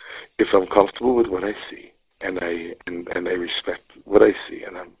 If I'm comfortable with what I see, and I respect what I see,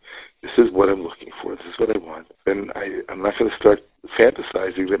 and this is what I'm looking for, this is what I want, then I'm not going to start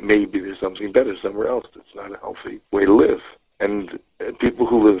fantasizing that maybe there's something better somewhere else. That's not a healthy way to live. And people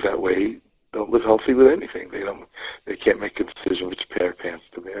who live that way don't live healthy with anything. They can't make a decision which pair of pants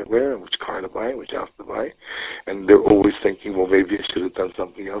to wear and which car to buy and which house to buy. And they're always thinking, well, maybe I should have done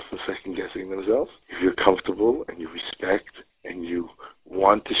something else, and second-guessing themselves. If you're comfortable and you respect and you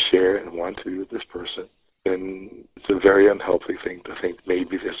want to share and want to be with this person, then it's a very unhealthy thing to think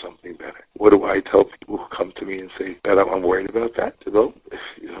maybe there's something better. What do I tell people who come to me and say that I'm worried about that? Well,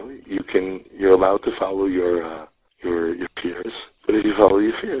 you're allowed to follow your fears, but if you follow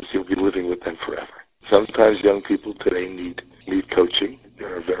your fears, you'll be living with them forever. Sometimes young people today need coaching.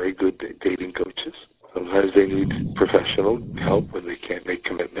 There are very good dating coaches. Sometimes they need professional help when they can't make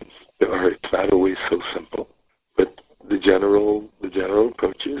commitments. It's not always so simple, but the general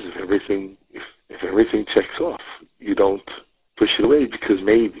approach is if everything checks off, you don't push it away because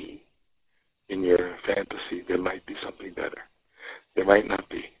maybe in your fantasy there might be something better. There might not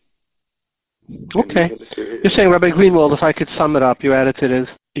be. Okay. You're saying, Rabbi Greenwald, if I could sum it up, your attitude is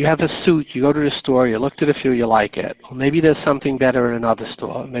you have a suit, you go to the store, you looked at a few, you like it. Well, maybe there's something better in another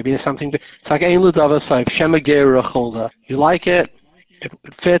store. Maybe there's something. It's like Ein Ludava Saif, Shema Geir Racholda. You like it, it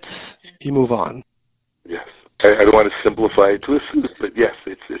fits, you move on. Yes. I don't want to simplify it to a suit, but yes,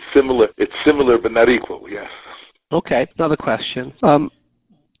 it's similar. It's similar, but not equal. Yes. Okay. Another question.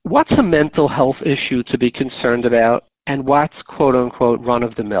 What's a mental health issue to be concerned about, and what's quote unquote run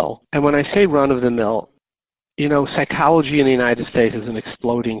of the mill? And when I say run of the mill, psychology in the United States is an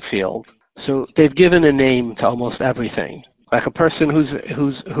exploding field. So they've given a name to almost everything. Like a person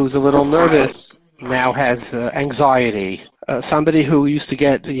who's a little nervous now has anxiety. Somebody who used to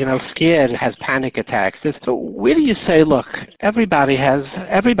get, scared has panic attacks. So where do you say, look, everybody has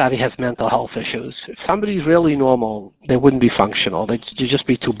mental health issues. If somebody's really normal, they wouldn't be functional. They'd just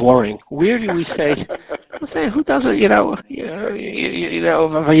be too boring. Where do we say, who does it,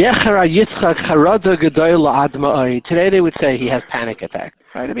 today they would say he has panic attacks,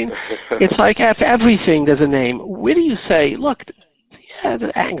 right? I mean, it's like after everything there's a name. Where do you say, look,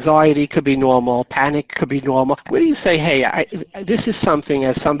 Anxiety could be normal. Panic could be normal. Where do you say, hey, this is something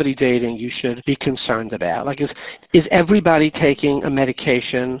as somebody dating you should be concerned about? Like, is everybody taking a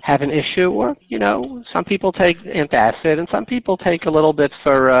medication have an issue? Or, some people take antacid and some people take a little bit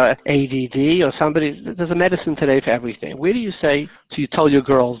for ADD, or there's a medicine today for everything. Where do you say, so you tell your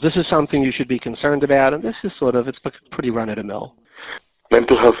girls, this is something you should be concerned about, and this is it's pretty run-of-the-mill?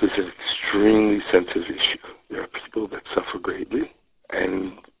 Mental health is an extremely sensitive issue. There are people that suffer greatly,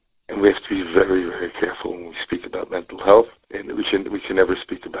 and we have to be very, very careful when we speak about mental health, and we can never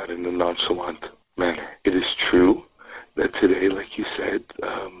speak about it in a nonchalant manner. It is true that today, like you said,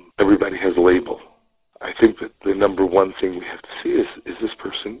 everybody has a label. I think that the number one thing we have to see is this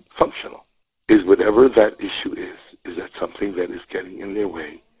person functional? Is whatever that issue is that something that is getting in their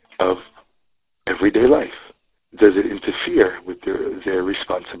way of everyday life? Does it interfere with their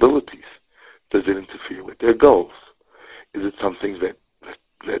responsibilities? Does it interfere with their goals? Is it something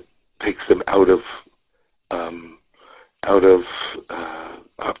that takes them out of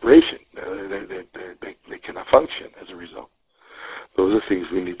operation? They cannot function as a result. Those are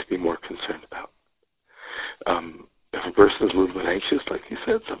things we need to be more concerned about. If a person is a little bit anxious, like you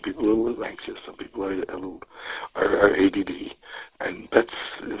said, some people are a little anxious, some people are ADD, and that's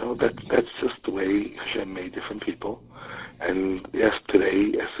just the way Hashem made different people. And yes,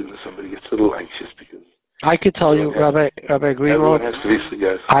 today, as soon as somebody gets a little anxious, because I could tell you, Rabbi Greenwald,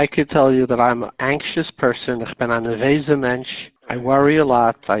 I could tell you that I'm an anxious person. Ich bin ein nervöser Mensch. I worry a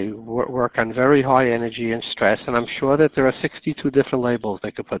lot. I work on very high energy and stress, and I'm sure that there are 62 different labels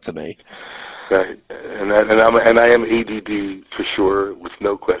they could put to me. Right, and I am ADD for sure, with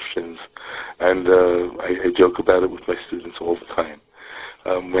no questions, and I joke about it with my students all the time.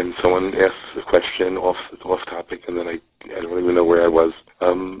 When someone asks a question off topic, and then I don't even know where I was.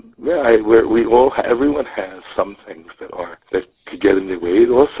 Everyone has some things that could get in the way.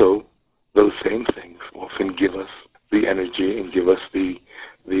 Also, those same things often give us the energy and give us the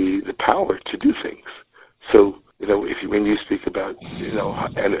power to do things. So, when you speak about,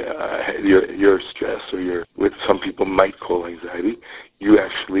 and your stress or what some people might call anxiety, you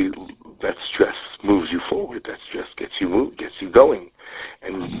actually, that stress moves you forward. That stress gets you going.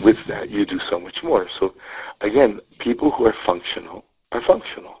 And with that, you do so much more. So, again, people who are functional are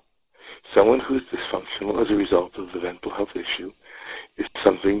functional. Someone who is dysfunctional as a result of the mental health issue is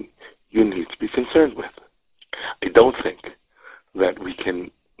something you need to be concerned with. I don't think that we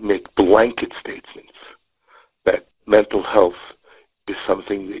can make blanket statements that mental health is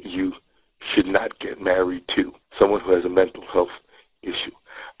something that you should not get married to, someone who has a mental health issue.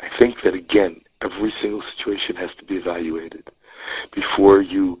 I think that, again, every single situation has to be evaluated before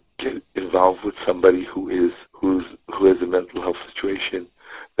you get involved with somebody who has a mental health situation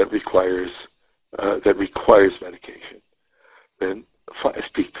that requires medication. Then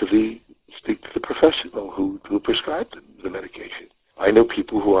speak to the professional who prescribed the medication. I know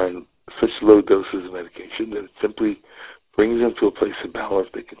people who are on such low doses of medication that it simply brings them to a place of balance.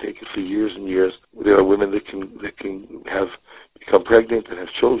 They can take it for years and years. There are women that can become pregnant and have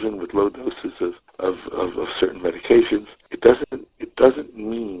children with low doses of certain medications. It doesn't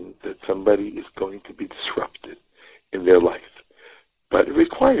mean that somebody is going to be disrupted in their life, but it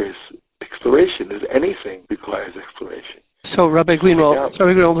requires exploration. As anything requires exploration. So, Rabbi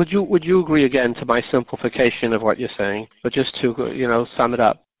Greenwald, would you agree again to my simplification of what you're saying? But just to sum it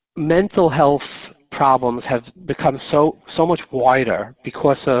up, mental health problems have become so much wider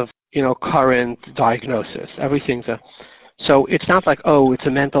because of current diagnosis. So it's not like, it's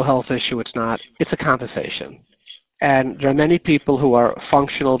a mental health issue. It's not. It's a conversation. And there are many people who are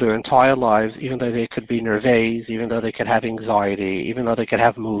functional their entire lives, even though they could be nervous, even though they could have anxiety, even though they could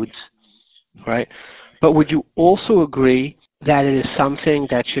have moods, right? But would you also agree that it is something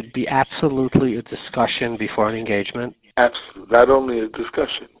that should be absolutely a discussion before an engagement? Absolutely. Not only a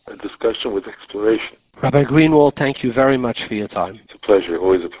discussion with exploration. Rabbi Greenwald, thank you very much for your time. It's a pleasure,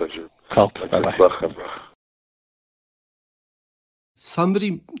 always a pleasure. Bye-bye.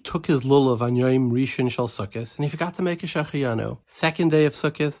 Somebody took his lulav on Yom Rishon Shel Sukkos, and he forgot to make a shachiyanu. Second day of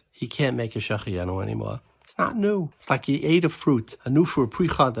Sukkos, he can't make a shachiyanu anymore. It's not new. It's like you ate a new fruit,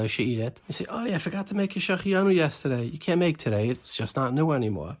 pre-chadash, you eat it. You say, I forgot to make a shachiyanu yesterday. You can't make today. It's just not new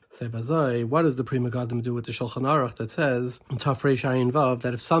anymore. Say, Bazai, what does the Pri Megadim do with the Shulchan Aruch that says, in Taf Reish Ayin Vav,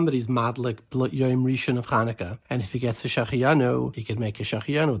 that if somebody's madlik Yom Rishon of Chanukah, and if he gets a shachiyanu, he could make a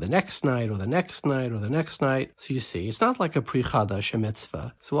shachiyanu the next night, or the next night, or the next night. So you see, it's not like a pre-chadash, a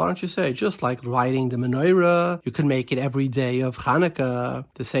mitzvah. So why don't you say, just like lighting the menorah, you can make it every day of Chanukah.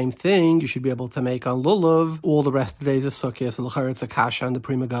 The same thing you should be able to make on lulav all the rest of the days of Sukkot, so l'chayr it's a kasha and the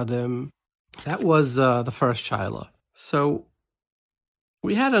Pri Megadim. That was the first shaila. So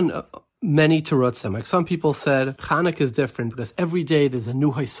We had many terutzim. Like some people said, Chanukah is different because every day there's a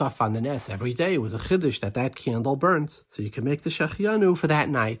new haisaf on the nes. Every day it was a chiddush that candle burns. So you can make the shechianu for that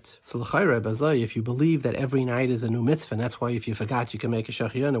night. So l'chayra bazai, if you believe that every night is a new mitzvah, and that's why if you forgot you can make a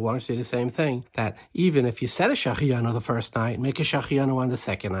shechianu, why don't you say the same thing? That even if you said a shechianu the first night, make a shechianu on the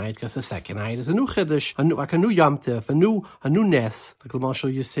second night, because the second night is a new chiddush, like a new yomtiv, a new nes. Like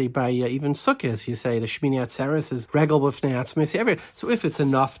L'mashal, you say by even Sukkot, you say the Shmini Atzeres is regel b'fnei atzmei. So if it's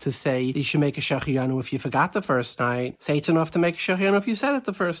enough to say you should make a shechianu if you forgot the first night, say it's enough to make a shechianu if you said it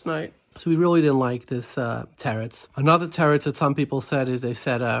the first night. So we really didn't like this teretz. Another teretz that some people said is they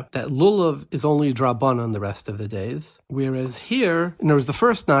said that lulav is only drabanan the rest of the days, whereas here, in other words, the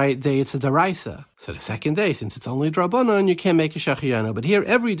first night day it's a daraisa. So the second day, since it's only drabanan, you can't make a shechianu. But here,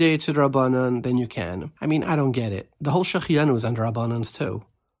 every day it's a drabanan, then you can. I mean, I don't get it. The whole shechianu is on drabanans too.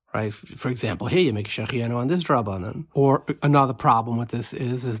 Right? For example, here you make a shechianu on this drabanan. Or another problem with this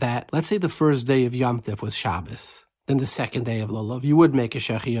is that, let's say the first day of Yom Tov was Shabbos. Then the second day of Lulav, you would make a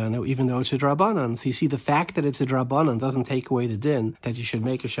shechianu even though it's a drabanan. So you see, the fact that it's a drabanan doesn't take away the din that you should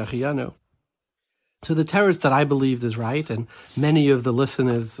make a shechianu. So the teretz that I believed is right, and many of the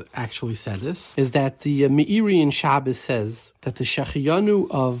listeners actually said this, is that the Meiri in Shabbos says that the shechianu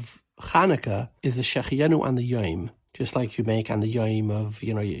of Chanukah is a shechianu on the Yom. Just like you make on the Yom of,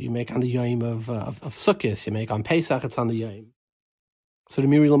 you make on the Yom of Sukkot, you make on Pesach, it's on the Yom. So the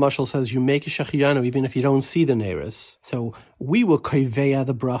Meiri L'mashal says you make a shechianu even if you don't see the neiros. So we will koveya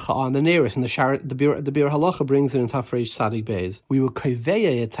the bracha on the neiros, and the Bir Halacha brings it in Tafresh Tzadik Beis. We will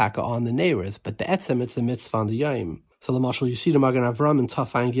koveya etaka on the neiros, but the etzem it's a mitzvah on the Yom. So L'mashal, you see the Magen Avram in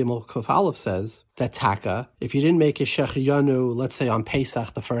Tafayin Gimel Kuf Aleph says that taka, if you didn't make a shechianu, let's say on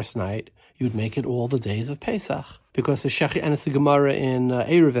Pesach the first night, you'd make it all the days of Pesach. Because the shechi, and it's the Gemara in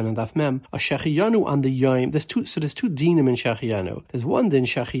Eruvin and Daf Mem, a shechiyanu on the Yom. There's two dinim in shechiyanu. There's one din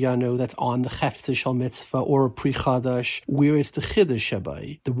shechiyanu that's on the Cheftzeh Shal Mitzvah or a Pri Chadash, where it's the Chiddush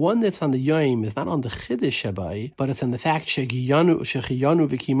Shabai. The one that's on the Yom is not on the Chiddush Shabai, but it's on the fact shechiyanu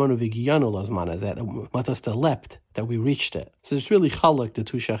v'kimonu v'giyanu lazman azet, what us the lept, that we reached it. So it's really chalak, the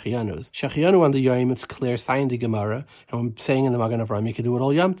two shechiyanus. Shechiyanu on the Yom, it's clear, sign the Gemara, and I'm saying in the Magen Avram, you can do it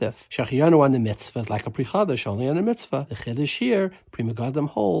all Yom Tov. Shechiyanu on the mitzvah is like a Pri Chadash, only on the mitzvah. The Chiddush here, Pri Megadim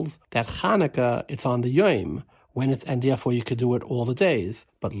holds that Chanukah, it's on the Yom, and therefore you could do it all the days.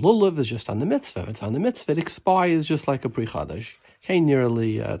 But Lulav is just on the mitzvah. It's on the mitzvah. It expires just like a Pri Chadash. Okay,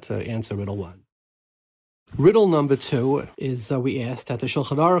 nearly to answer riddle one. Riddle number two is we asked that the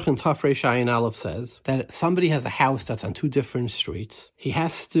Shulchan Aruch in Tafresh Ayin Aleph says that somebody has a house that's on two different streets. He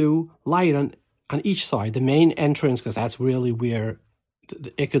has to light on each side, the main entrance, because that's really where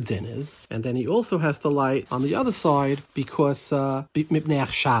the Ikad Din is. And then he also has to light on the other side because Mipnei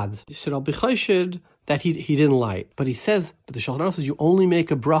Achshad. He said, I'll be chayshid that he didn't light. But he says, but the Shulchan Aruch says you only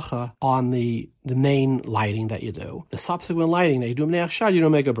make a bracha on the main lighting that you do. The subsequent lighting that you do Mipnei Achshad, you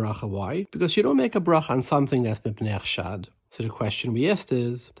don't make a bracha. Why? Because you don't make a bracha on something that's Mipnei Achshad. So the question we asked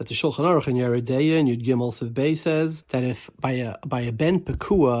is that the Shulchan Aruch in Yoreh De'ah and Yud Gimel Siv Bey says that if by a ben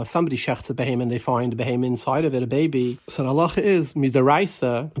pekua somebody shechts a behem and they find a behem inside of it, a baby, so the halacha is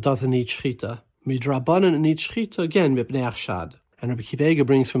midaraisa doesn't need shchita, midrabanan needs shchita again mipnei achshad. And Rabbi Kivega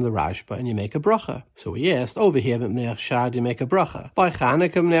brings from the Rashba, and you make a bracha. So we asked, over here, mipnei achshad, you make a bracha. By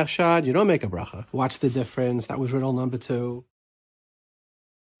Chanukah mipnei achshad, you don't make a bracha. What's the difference? That was riddle number two.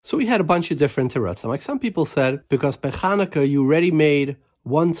 So we had a bunch of different terutzim. Like some people said, because by Chanukah you already made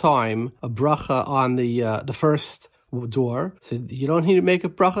one time a bracha on the first door, so you don't need to make a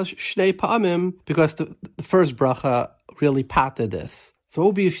bracha shnei pa'amim because the first bracha really pated this. So what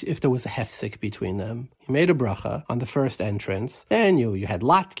would be if there was a hefsek between them? You made a bracha on the first entrance, then you had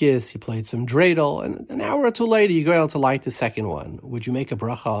latkis, you played some dreidel, and an hour or two later you go out to light the second one. Would you make a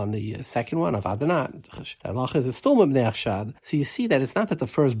bracha on the second one? Avad not. The halacha is still mibnei achshad. So you see that it's not that the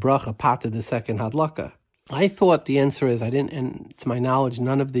first bracha pated the second hadlaka. I thought the answer is, and to my knowledge,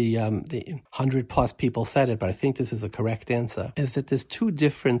 none of the 100+ people said it, but I think this is a correct answer, is that there's two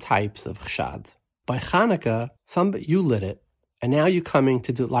different types of chshad. By Chanukah, you lit it, and now you're coming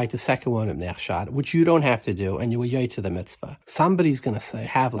to light the second one of Nechshad, which you don't have to do, and you were yay to the mitzvah. Somebody's going to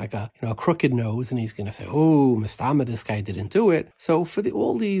have like a crooked nose, and he's going to say, oh, Mistama, this guy didn't do it. So for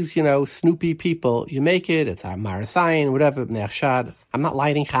all these, snoopy people, you make it, it's our Marasayin, whatever, Nechshad. I'm not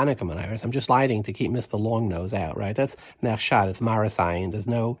lighting Chanukah Manairis, I'm just lighting to keep Mr. Long Nose out, right? That's Nechshad, it's Marasayin, there's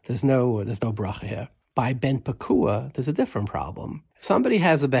no bracha here. By Ben Pekua, there's a different problem. If somebody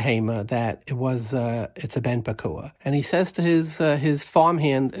has a behema that it's a Ben Pekua, and he says to his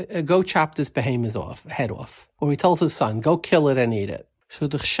farmhand, go chop this behema's head off. Or he tells his son, go kill it and eat it. So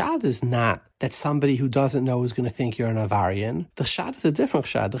the chshad is not that somebody who doesn't know is going to think you're an avarian. The chshad is a different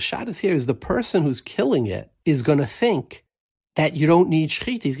chshad. The chshad is here is the person who's killing it is going to think that you don't need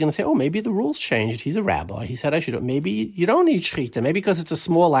shechita. He's going to say, oh, maybe the rules changed. He's a rabbi. He said I should. Maybe you don't need shechita. Maybe because it's a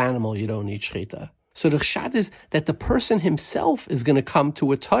small animal, you don't need shechita. So the chshad is that the person himself is going to come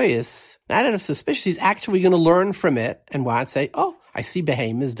to a toyis, not out of suspicion. He's actually going to learn from it and say, oh, I see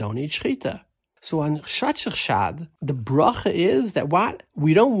behemoths don't need shechita. So on chshad, the bracha is that what?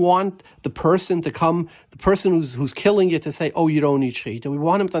 We don't want the person to come, the person who's killing it to say, oh, you don't need shechita. We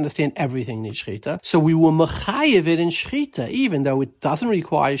want him to understand everything needs shechita. So we will mechayev it in shechita, even though it doesn't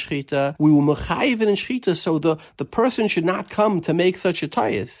require shechita. We will mechayev it in shechita, so the person should not come to make such a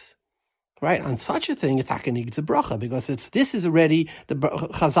toyis. Right? On such a thing, it's needs a bracha, because this is already the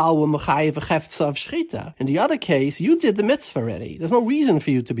Chazal will mechayev a cheftza of shechita. In the other case, you did the mitzvah already. There's no reason for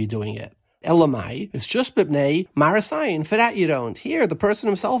you to be doing it. Elamai, it's just b'bnei marasayin. For that you don't. Here, the person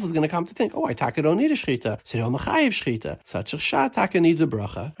himself is going to come to think, oh, I don't need a shechita. So you don't mechayev shechita. Such a chshad needs a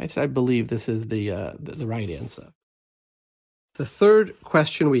bracha. I believe this is the right answer. The third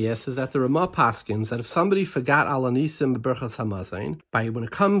question we ask is that the Ramah paskins that if somebody forgot al anisim b'berchas hamazayin, when it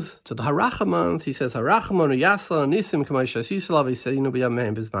comes to the harachamans, he says harachamanu yasla anisim k'mayshas yisalav yisayinu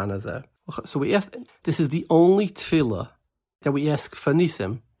b'yamein b'zman hazeh. So we ask. This is the only tefillah that we ask for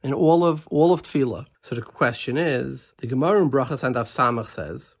nisim in all of tefillah. So the question is, the Gemara in Brachas and Daf Samach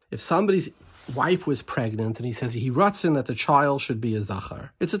says, if somebody's wife was pregnant and he says he ruts in that the child should be a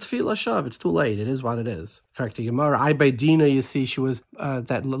zachar, it's a tefillah shav. It's too late. It is what it is. In fact, the Gemara, I by Dina, you see, she was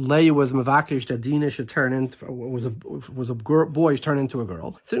that Leah was mavakish that Dina should turn into was a boy turn into a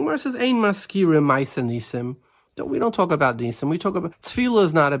girl. So the Gemara says, ein maskirim ma'isa nisim. We don't talk about nisim. We talk about tefillah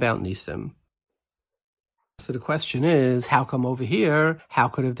is not about nisim. So the question is, how come over here, how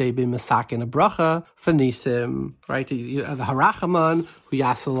could have they been masakin a bracha for nisim, right? The harachaman, who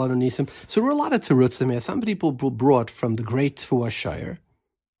yasal on nisim. So there were a lot of terutzim here. Some people brought from the great Tfuah Shoyer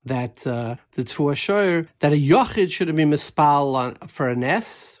that the Tfuah Shoyer, that a yochid should have been mispal for a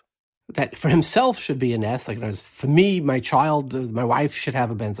nes, that for himself should be a nes, like for me, my child, my wife should have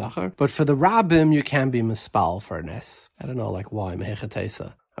a ben zachar, but for the rabbim, you can be mispal for a nes. I don't know, like why,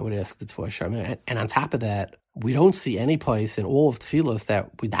 mehechatesa. I would ask the Tfuah Shoyer. And on top of that, we don't see any place in all of tefillos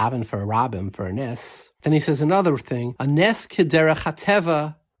that we daven for a rabbim for a nes. Then he says another thing, a nes kederach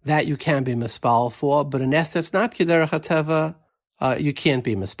hateva, that you can be mispal for, but a nes that's not kederach hateva, you can't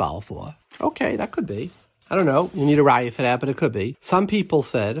be mispal for. Okay, that could be. I don't know. You need a raya for that, but it could be. Some people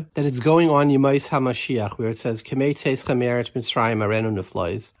said that it's going on Yemais HaMashiach, where it says, K'mei teis chameret Mitzrayim arenu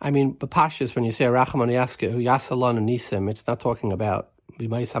neflois. I mean, b'pashtus, when you say Rachman Yaske, hu yasalon nisim, it's not talking about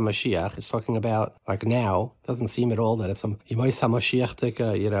Yemais HaMashiach. It's talking about, like now, doesn't seem at all that it's some Yemais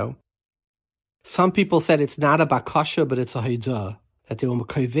HaMashiach, Some people said it's not a bakasha, but it's a haidah. That they will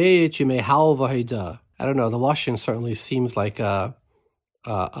mekaveit, you may halv a haidah. I don't know, the Lashon certainly seems like a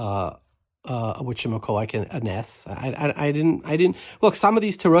nes. I didn't look, some of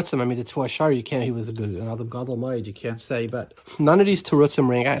these terutzim, I mean the Tfuah Shoyer, you can't, he was another gadol moed, you can't say, but none of these terutzim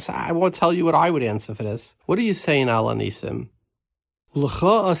ring. I won't tell you what I would answer for this. What are you saying, al anisim?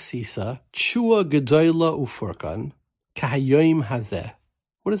 L'cha asisa, chua gedoyla ufurkan, kahayoim hazeh.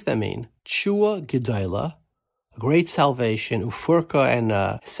 What does that mean? Chua gedoyla, a great salvation, ufurka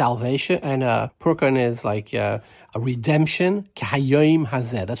and salvation, and purkan is like a redemption, kahayoim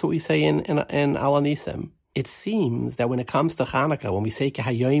hazeh. That's what we say in al anisim. It seems that when it comes to Chanukah, when we say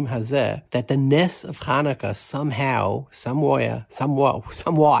kahayoim hazeh, that the nes of Chanukah somehow, some why,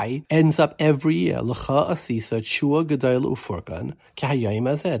 ends up every year. L'cha asisa chua gedol ufurkan kahayoim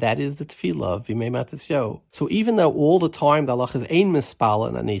hazeh. That is the tefillah of Yimei Matisyo. So even though all the time the halach is ein mispal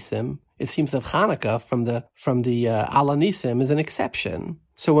and anisim, it seems that Chanukah from the al anisim is an exception.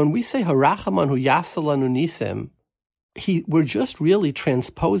 So when we say harachaman hu yasal anu nisim, we're just really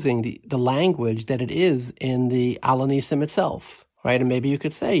transposing the language that it is in the Al Anisim itself, right? And maybe you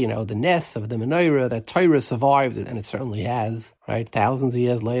could say, the nes of the menorah, that Torah survived, and it certainly has, right? Thousands of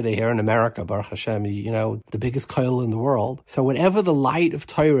years later here in America, Baruch Hashem, the biggest koil in the world. So whatever the light of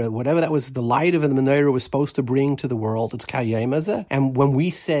Torah, whatever that was, the light of the menorah was supposed to bring to the world, it's kayem hazeh. And when we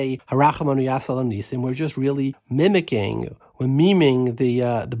say harachamanu yasal anisim, we're just really mimicking, we're memeing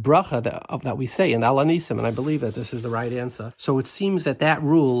the bracha that we say in Al Anisim, and I believe that this is the right answer. So it seems that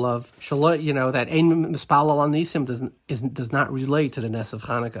rule of shalot, that ein mispal Al Anisim does not relate to the Nes of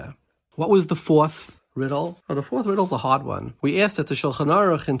Chanukah. What was the fourth riddle? Oh, the fourth riddle's a hard one. We asked that the Shulchan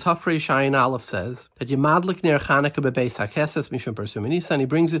Aruch in Tafrei Shayin Aleph says that you madlik ner Chanukah bebeis hakeses mishum persum nisa, and he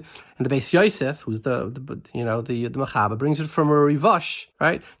brings it, and the Beis Yosef, who's the Machaba, brings it from a rivash,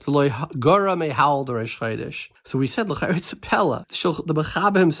 right? To loy gora mehal the Reish Chodesh. So we said, look, it's a pella. The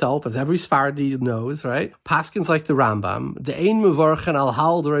Mechaber himself, as every Sfardi knows, right? Paskins like the Rambam, the ein mevorchen al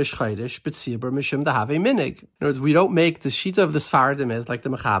hal d'reish chodesh b'tzibur mishum dehave minig. In other words, we don't make, the shita of the Sfardim is like the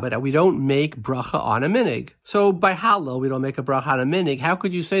Mechaber, that we don't make bracha on a minig. So by halal, we don't make a bracha on a minig. How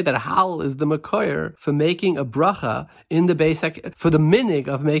could you say that halal is the makoyer for making a bracha in the Beis, for the minig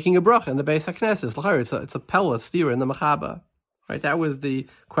of making a bracha in the Beis HaKnesses? It's a pella steer in the Mechaber. Right, that was the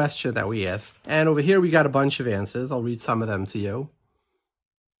question that we asked. And over here we got a bunch of answers. I'll read some of them to you.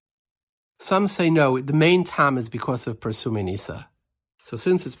 Some say no, the main tam is because of Persumei Nisa. So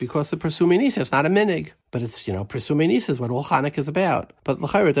since it's because of Persumei Nisa, it's not a minig. But it's, Persumei Nisa is what all Chanukah is about. But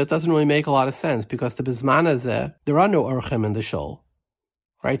l'chayr, that doesn't really make a lot of sense, because the Bizman Hazeh, there are no Orchim in the shul.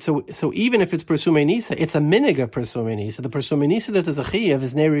 Right, so even if it's Persumei Nisa, it's a minig of Persumei Nisa. The Persumei Nisa that is a chiyav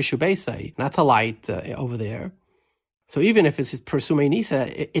is Neri Shubeisai, not to light over there. So even if it's Persumei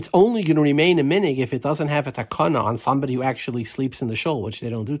Nisa, it's only going to remain a minig if it doesn't have a takana on somebody who actually sleeps in the shul, which they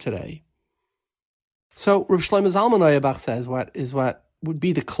don't do today. So Rav Shlomo Zalman Auerbach says what would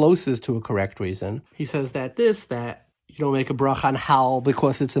be the closest to a correct reason. He says that you don't make a bracha on hal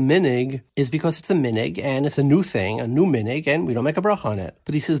because it's a minig, is because it's a minig, and it's a new thing, a new minig, and we don't make a bracha on it.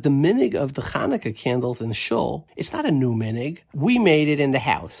 But he says the minig of the Chanukah candles in shul, it's not a new minig. We made it in the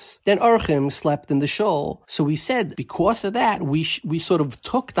house. Then Orchim slept in the shul. So we said, because of that, we sort of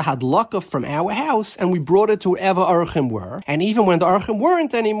took the hadlaka from our house, and we brought it to wherever Orchim were. And even when the Orchim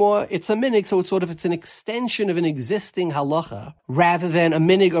weren't anymore, it's a minig, so it's an extension of an existing halacha, rather than a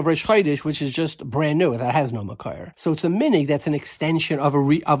minig of Rosh Chodesh, which is just brand new, that has no makar. So it's a minig that's an extension of a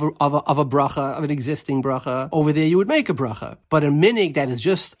bracha, of an existing bracha. Over there you would make a bracha. But a minig that is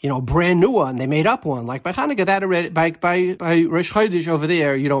just, a brand new one, they made up one, like by Chanukah, that already, by Rosh Chodesh over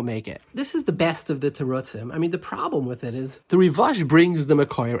there, you don't make it. This is the best of the terutzim. I mean, the problem with it is, the Rivash brings the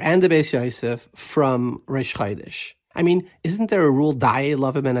Mekoyer and the Beis Yosef from Rosh Chodesh. I mean, isn't there a rule, Daye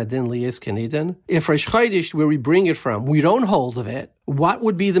Lovim and Adin Liyas Kenidin? If Rosh Chodesh, where we bring it from, we don't hold of it, what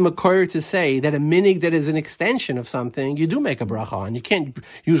would be the makor to say that a minig that is an extension of something, you do make a bracha on? You can't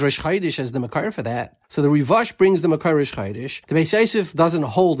use Rosh Chodesh as the makor for that. So the Rivash brings the makor Rosh Chodesh. The Beis Yosef doesn't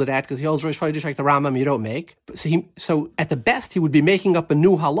hold to that because he holds Rosh Chodesh like the Rambam, you don't make. So at the best, he would be making up a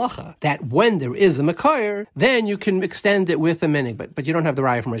new halacha, that when there is a makor, then you can extend it with a minig. But you don't have the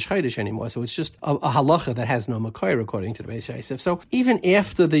raya from Rosh Chodesh anymore. So it's just a halacha that has no makor according to the Beis Yosef. So even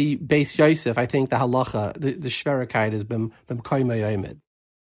after the Beis Yosef, I think the halacha, the shverikite has been koyma. The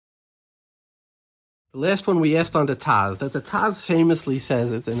last one we asked on the Taz, that the Taz famously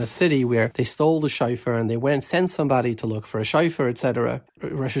says it's in a city where they stole the shofar and they sent somebody to look for a shofar, etc.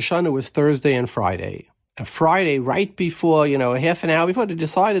 Rosh Hashanah was Thursday and Friday. And Friday, right before, half an hour before, they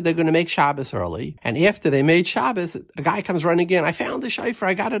decided they're going to make Shabbos early. And after they made Shabbos, a guy comes running in. I found the shofar.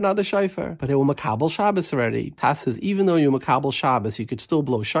 I got another shofar. But they were Makabel Shabbos already. Taz says, even though you're Makabel Shabbos, you could still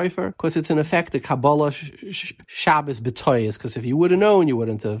blow shofar, because it's in effect a Kabbalah Shabbos b'toyes. Because if you would have known, you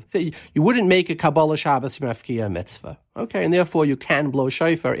wouldn't make a Kabbalah Shabbos mafkiya mitzvah. Okay, and therefore you can blow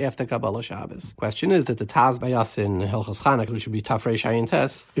shofar after Kabbalah Shabbos. Question is that the Taz Bayas in Hilchos Chanukah, which would be Tafrei Shayin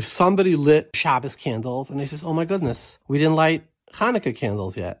Tes, if somebody lit Shabbos candles and he says, "Oh my goodness, we didn't light Chanukah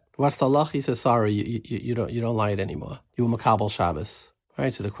candles yet," what's the halach? He says, "Sorry, you don't light anymore. You were Makabel Shabbos."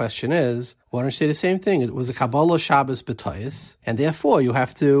 Right. So the question is, why don't you say the same thing? It was a Kabbalah Shabbos b'toyis, and therefore you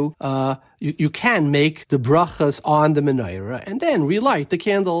have to you can make the brachas on the menorah and then relight the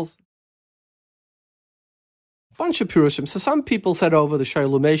candles. Bunch of pirushim. So some people said over, the Shai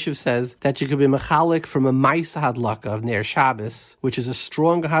Lumeshiv says that you could be mechalik from a Maisa hadlaka of Ner Shabbos, which is a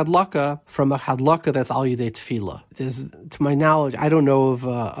stronger hadlaka from a hadlaka that's al yidei tefillah. To my knowledge, I don't know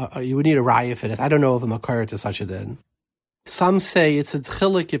of, you would need a raya for this. I don't know of a makar to such a din. Some say it's a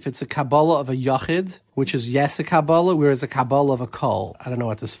tchilik if it's a Kabbalah of a Yachid, which is yes a Kabbalah, whereas a Kabbalah of a Kol. I don't know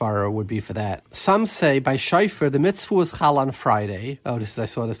what the svara would be for that. Some say by Shofar, the mitzvah was chal on Friday. I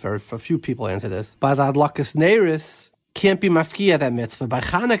saw this for a few people answer this. By the Adlakas Neiris, can't be mafkiya that mitzvah. By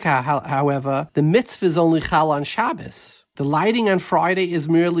Chanukah, however, the mitzvah is only chal on Shabbos. The lighting on Friday is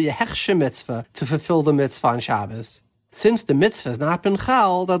merely a hechshe mitzvah to fulfill the mitzvah on Shabbos. Since the mitzvah has not been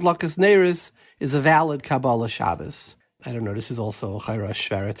chal, the Adlakas Neiris is a valid Kabbalah Shabbos. I don't know, this is also Chayra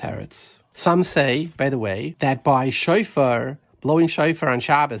Shvera Teretz. Some say, by the way, that by shofar, blowing shofar on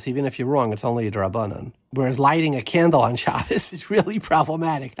Shabbos, even if you're wrong, it's only a drabanan. Whereas lighting a candle on Shabbos is really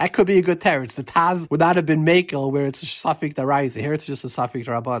problematic. That could be a good teretz. The Taz would not have been Mekel, where it's a Safik Daraisa. Here it's just a Safik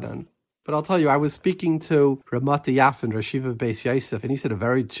Drabanan. But I'll tell you, I was speaking to Ramati Yafin, Rashiv of Beis Yosef, and he said a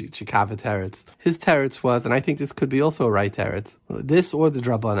very chikava teretz. His teretz was, and I think this could be also a right teretz, this or the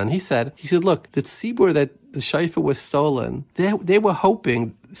Drabanan. He said, look, the tzibur the shofar was stolen, they were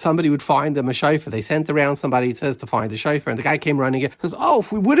hoping somebody would find them a shofar. They sent around somebody, it says, to find the shofar, and the guy came running in. Says, "Oh,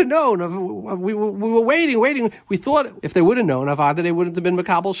 if we would have known, we were waiting. We thought if they would have known, Avada, they wouldn't have been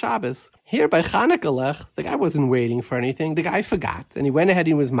Makabel Shabbos." Here by Chanukah Lech, the guy wasn't waiting for anything. The guy forgot, and he went ahead and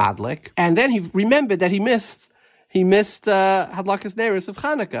he was madlik, and then he remembered that he missed Hadlakas Neris of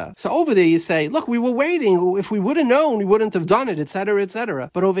Chanukah. So over there you say, look, we were waiting. If we would have known, we wouldn't have done it, etc., etc.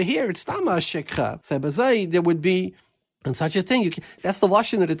 But over here, it's Tama Shekha. So there would be, and such a thing, that's the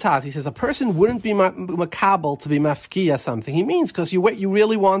Lashon of the Taz. He says a person wouldn't be makabel to be mafkiya something. He means because you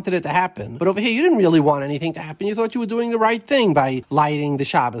really wanted it to happen. But over here, you didn't really want anything to happen. You thought you were doing the right thing by lighting the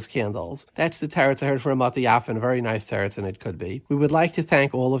Shabbos candles. That's the teretz I heard from Amati Yafin, a very nice teretz, and it could be. We would like to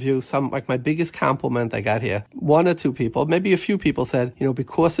thank all of you. My biggest compliment I got here, one or two people, maybe a few people said,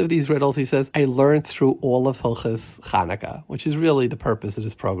 because of these riddles, he says, I learned through all of Hilchas Chanukah, which is really the purpose of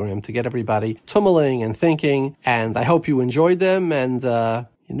this program, to get everybody tummeling and thinking, and I hope you enjoyed them, and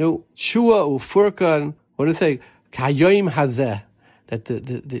Shua Ufurkan, what does it say? Kayoim Hazeh, that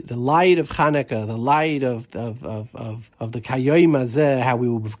the light of Chanukah, the light of the Kayoim Hazeh, how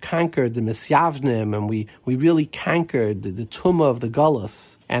we conquered the Misyavnim, and we really conquered the Tumah of the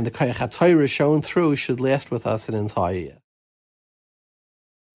Gullus, and the Kayach HaTorah shown through should last with us an entire year.